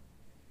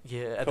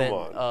 Yeah, and come then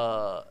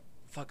on.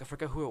 fuck, I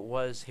forgot who it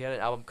was. He had an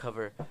album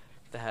cover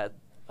that had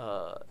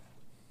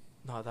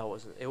no, that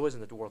wasn't. It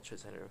wasn't the World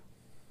Trade Center.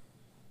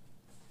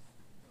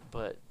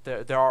 But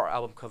there are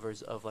album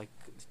covers of like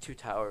two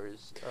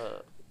towers.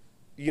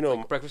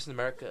 Like Breakfast in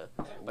America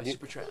by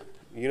Supertramp.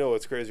 You know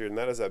what's crazier than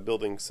that is that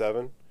Building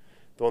 7,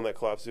 the one that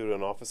collapsed due to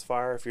an office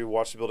fire. If you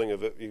watch the building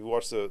of it, you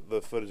watch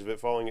the footage of it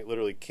falling, it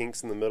literally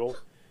kinks in the middle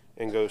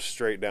and goes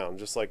straight down,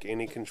 just like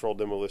any controlled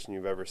demolition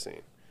you've ever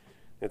seen.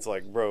 It's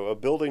like, bro, a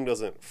building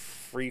doesn't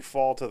free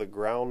fall to the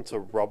ground to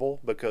rubble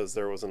because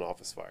there was an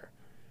office fire.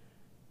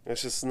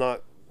 It's just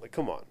not like,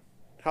 come on,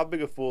 how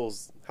big of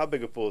fools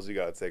you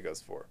gotta take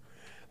us for?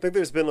 I think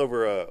there's been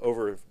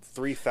over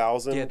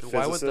 3,000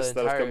 physicists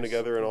that have come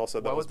together and all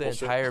said that was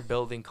bullshit. Why would the entire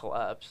building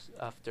collapse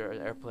after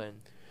an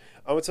airplane?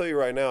 I'm gonna tell you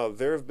right now,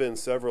 there have been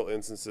several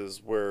instances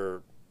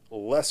where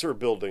lesser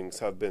buildings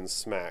have been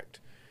smacked,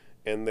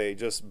 and they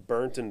just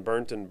burnt and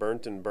burnt and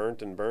burnt and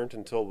burnt and burnt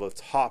until the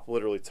top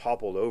literally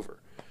toppled over.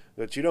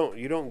 That you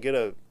don't get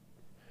a.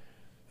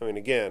 I mean,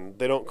 again,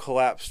 they don't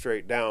collapse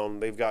straight down.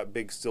 They've got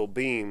big steel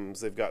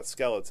beams. They've got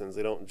skeletons.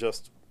 They don't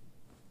just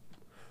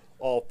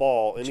all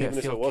fall. And even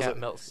if it wasn't,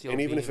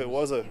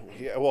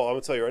 well, I'm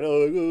gonna tell you right now,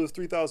 it was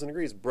 3,000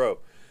 degrees, bro.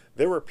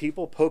 There were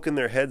people poking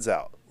their heads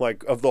out,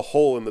 like, of the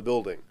hole in the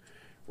building,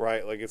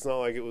 right? Like, it's not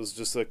like it was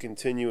just a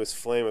continuous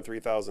flame of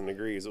 3,000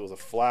 degrees. It was a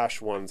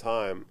flash one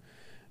time,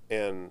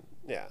 and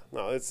yeah,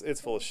 no, it's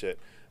full of shit.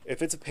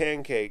 If it's a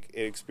pancake,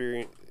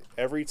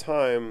 every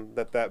time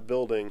that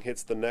building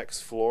hits the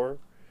next floor,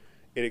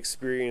 it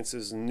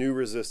experiences new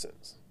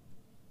resistance.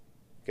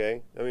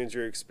 Okay? That means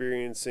you're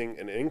experiencing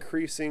an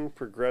increasing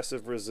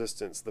progressive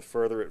resistance the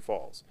further it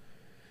falls.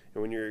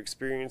 And when you're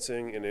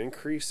experiencing an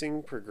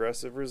increasing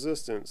progressive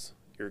resistance,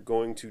 you're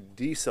going to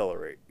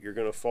decelerate. You're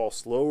going to fall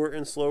slower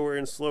and slower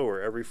and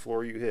slower every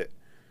floor you hit.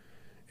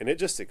 And it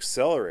just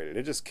accelerated.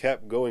 It just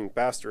kept going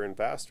faster and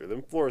faster.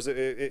 Them floors, I'm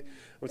going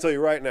to tell you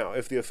right now,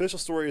 if the official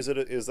story is that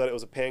it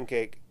was a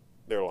pancake,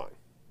 they're lying.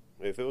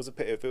 If it was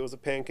a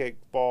pancake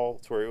fall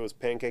to where it was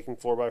pancaking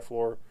floor by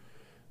floor,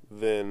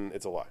 then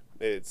it's a lie.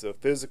 It's a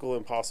physical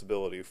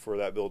impossibility for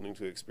that building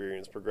to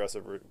experience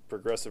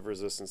progressive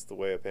resistance the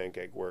way a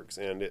pancake works,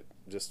 and it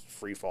just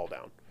free fall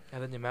down.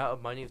 And then the amount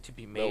of money to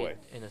be made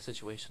in a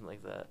situation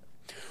like that.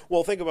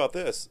 Well, think about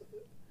this.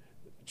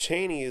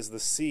 Cheney is the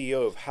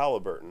CEO of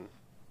Halliburton,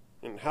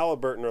 and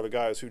Halliburton are the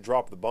guys who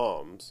drop the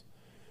bombs.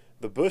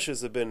 The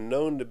Bushes have been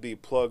known to be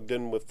plugged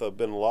in with the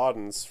Bin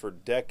Ladens for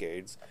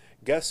decades.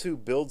 Guess who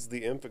gets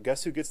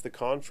the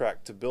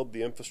contract to build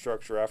the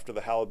infrastructure after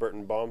the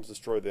Halliburton bombs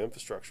destroy the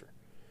infrastructure?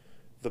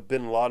 The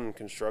Bin Laden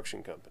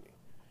Construction Company.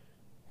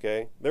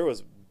 Okay? There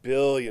was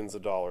billions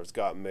of dollars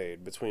got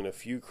made between a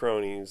few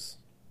cronies,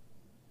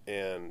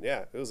 and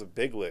yeah, it was a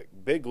big lick.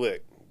 Big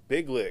lick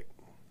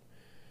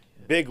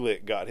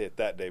got hit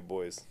that day,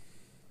 boys.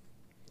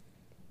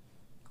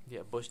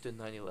 Yeah, Bush did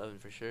 9/11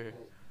 for sure.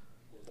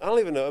 I don't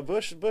even know.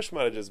 Bush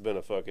might have just been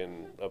a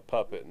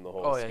puppet in the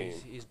whole scheme.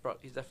 He's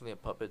definitely a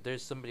puppet.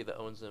 There's somebody that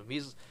owns him.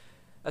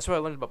 That's what I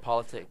learned about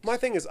politics. My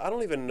thing is, I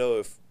don't even know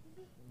if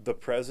the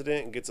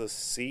president gets a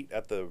seat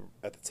at the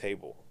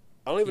table.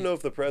 I don't even know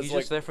if the He's president.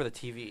 just there for the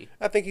TV.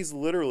 I think he's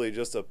literally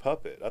just a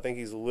puppet. I think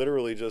he's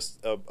literally just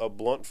a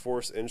blunt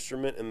force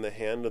instrument in the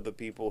hand of the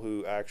people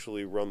who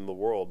actually run the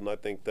world. And I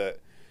think that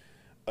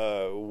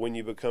when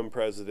you become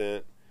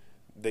president,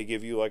 they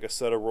give you like a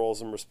set of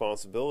roles and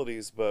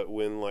responsibilities. But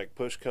when like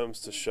push comes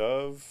to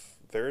shove,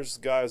 there's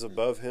guys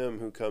above him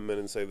who come in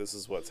and say this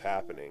is what's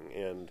happening,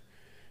 and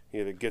he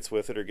either gets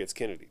with it or gets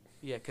Kennedy.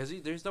 Yeah, because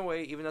there's no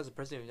way, even as a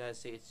president of the United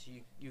States,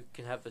 you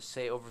can have the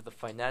say over the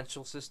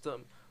financial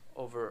system,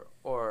 or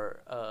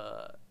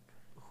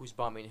who's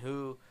bombing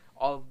who,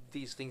 all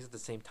these things at the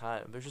same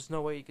time. There's just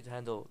no way you could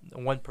handle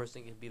one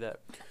person can be that.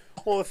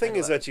 Well, the thing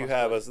is that you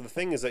have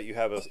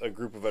a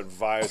group of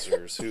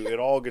advisors who it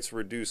all gets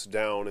reduced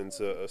down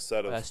into a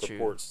set of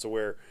supports to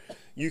where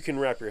you can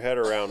wrap your head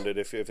around it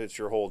if it's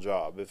your whole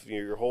job. If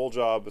your whole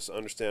job is to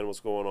understand what's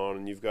going on,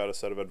 and you've got a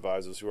set of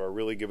advisors who are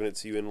really giving it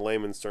to you in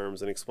layman's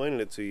terms and explaining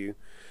it to you,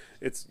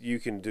 you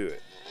can do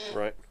it,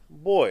 right?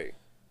 Boy,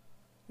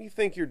 you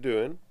think you're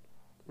doing?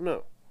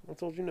 No, I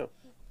told you no.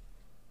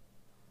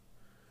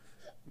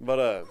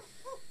 But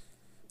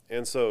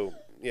and so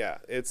yeah,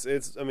 it's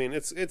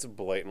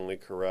blatantly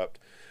corrupt.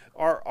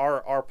 Our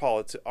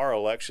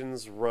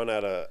elections run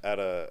at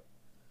a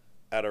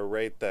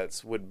rate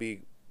that's would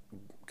be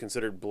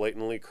considered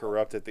blatantly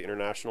corrupt at the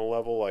international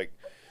level, like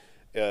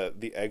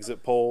the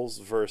exit polls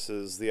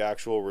versus the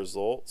actual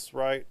results,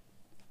 right?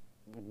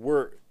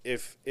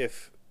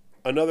 If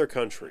another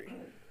country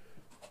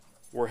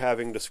were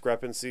having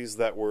discrepancies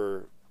that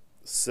were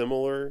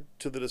similar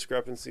to the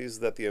discrepancies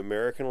that the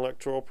American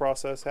electoral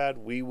process had,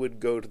 we would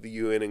go to the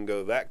UN and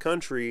go, that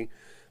country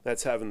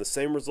that's having the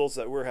same results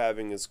that we're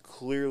having is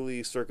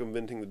clearly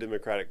circumventing the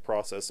democratic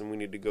process, and we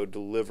need to go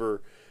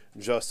deliver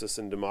justice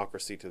and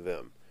democracy to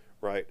them,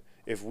 right?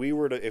 If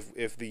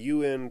the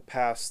UN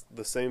passed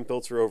the same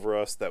filter over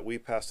us that we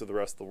passed to the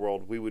rest of the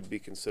world, we would be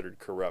considered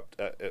corrupt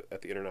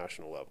at the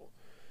international level,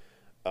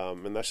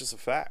 and that's just a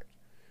fact.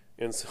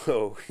 And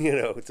so,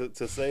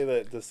 to say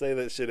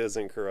that shit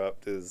isn't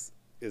corrupt is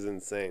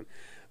insane.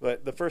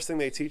 But the first thing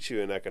they teach you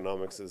in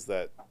economics is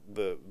that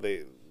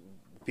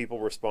people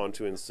respond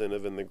to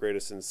incentive, and the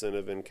greatest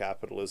incentive in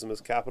capitalism is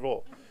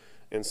capital.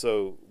 And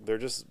so they're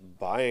just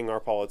buying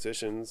our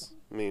politicians.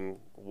 I mean,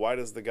 why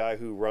does the guy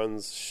who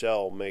runs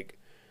Shell make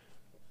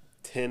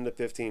 10 to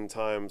 15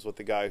 times what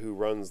the guy who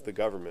runs the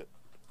government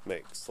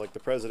makes? Like, the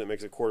president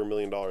makes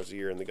 $250,000 a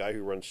year, and the guy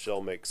who runs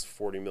Shell makes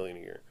 $40 million a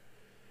year.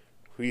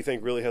 Who do you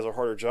think really has a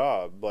harder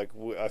job? Like,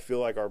 I feel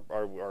like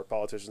our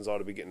politicians ought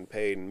to be getting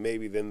paid, and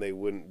maybe then they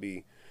wouldn't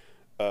be,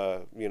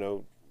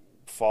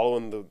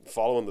 following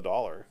the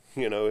dollar.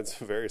 It's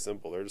very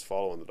simple. They're just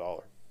following the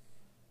dollar.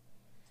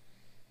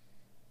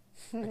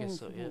 I guess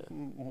so, yeah.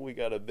 We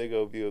got a big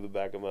old view of the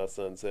back of my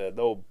son's head,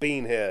 the old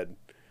bean head.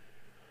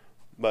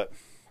 But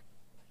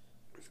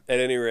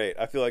at any rate,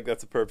 I feel like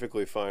that's a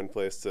perfectly fine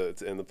place to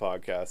end the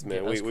podcast,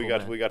 man. Yeah,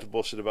 we got to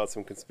bullshit about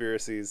some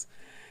conspiracies.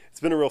 It's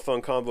been a real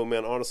fun convo,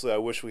 man. Honestly, I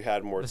wish we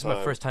had more time. This is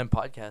my first time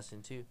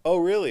podcasting, too. Oh,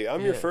 really?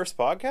 I'm your first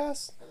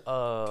podcast?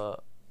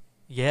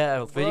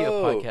 Yeah,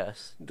 video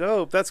podcast.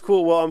 Dope. That's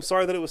cool. Well, I'm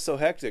sorry that it was so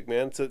hectic,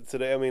 man.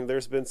 Today, I mean,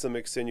 there's been some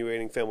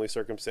extenuating family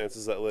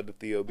circumstances that led to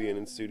Theo being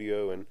in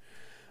studio, and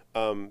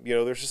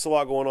there's just a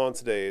lot going on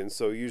today, and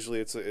so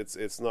usually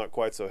it's not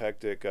quite so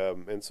hectic,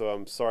 and so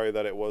I'm sorry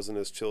that it wasn't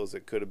as chill as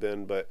it could have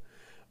been, but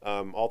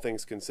all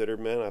things considered,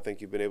 man, I think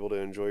you've been able to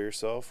enjoy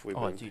yourself. We've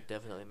been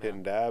definitely, man.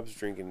 Hitting dabs,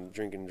 drinking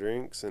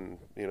drinks, and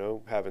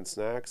having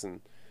snacks and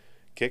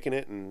kicking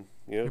it, and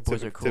your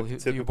boys are cool.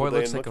 Your boy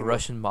looks like a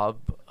Russian mob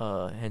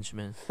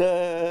henchman.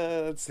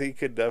 He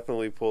could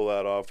definitely pull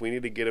that off. We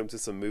need to get him to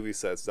some movie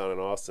sets down in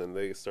Austin.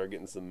 They start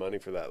getting some money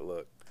for that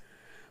look.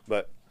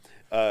 But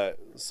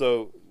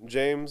so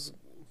James,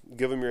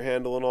 give him your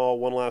handle and all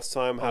one last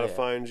time. How to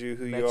find you,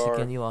 who you are.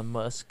 Mexican Elon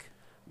Musk.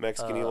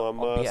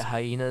 I'll be at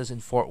Hyenas in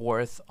Fort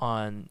Worth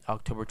on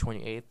October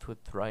 28th with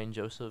Ryan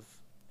Joseph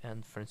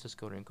and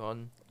Francisco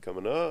Rincon.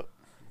 Coming up.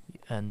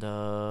 And I'm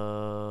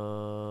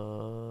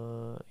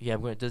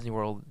going to Disney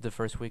World the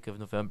first week of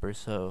November,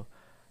 so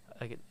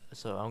I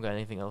don't got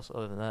anything else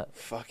other than that.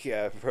 Fuck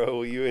yeah,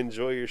 bro! You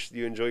enjoy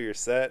your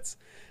sets,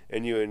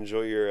 and you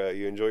enjoy your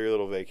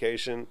little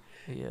vacation.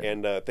 Yeah.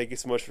 And thank you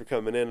so much for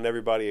coming in, and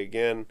everybody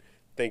again.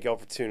 Thank y'all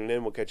for tuning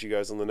in. We'll catch you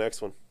guys on the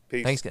next one.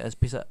 Peace. Thanks, guys.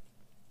 Peace out.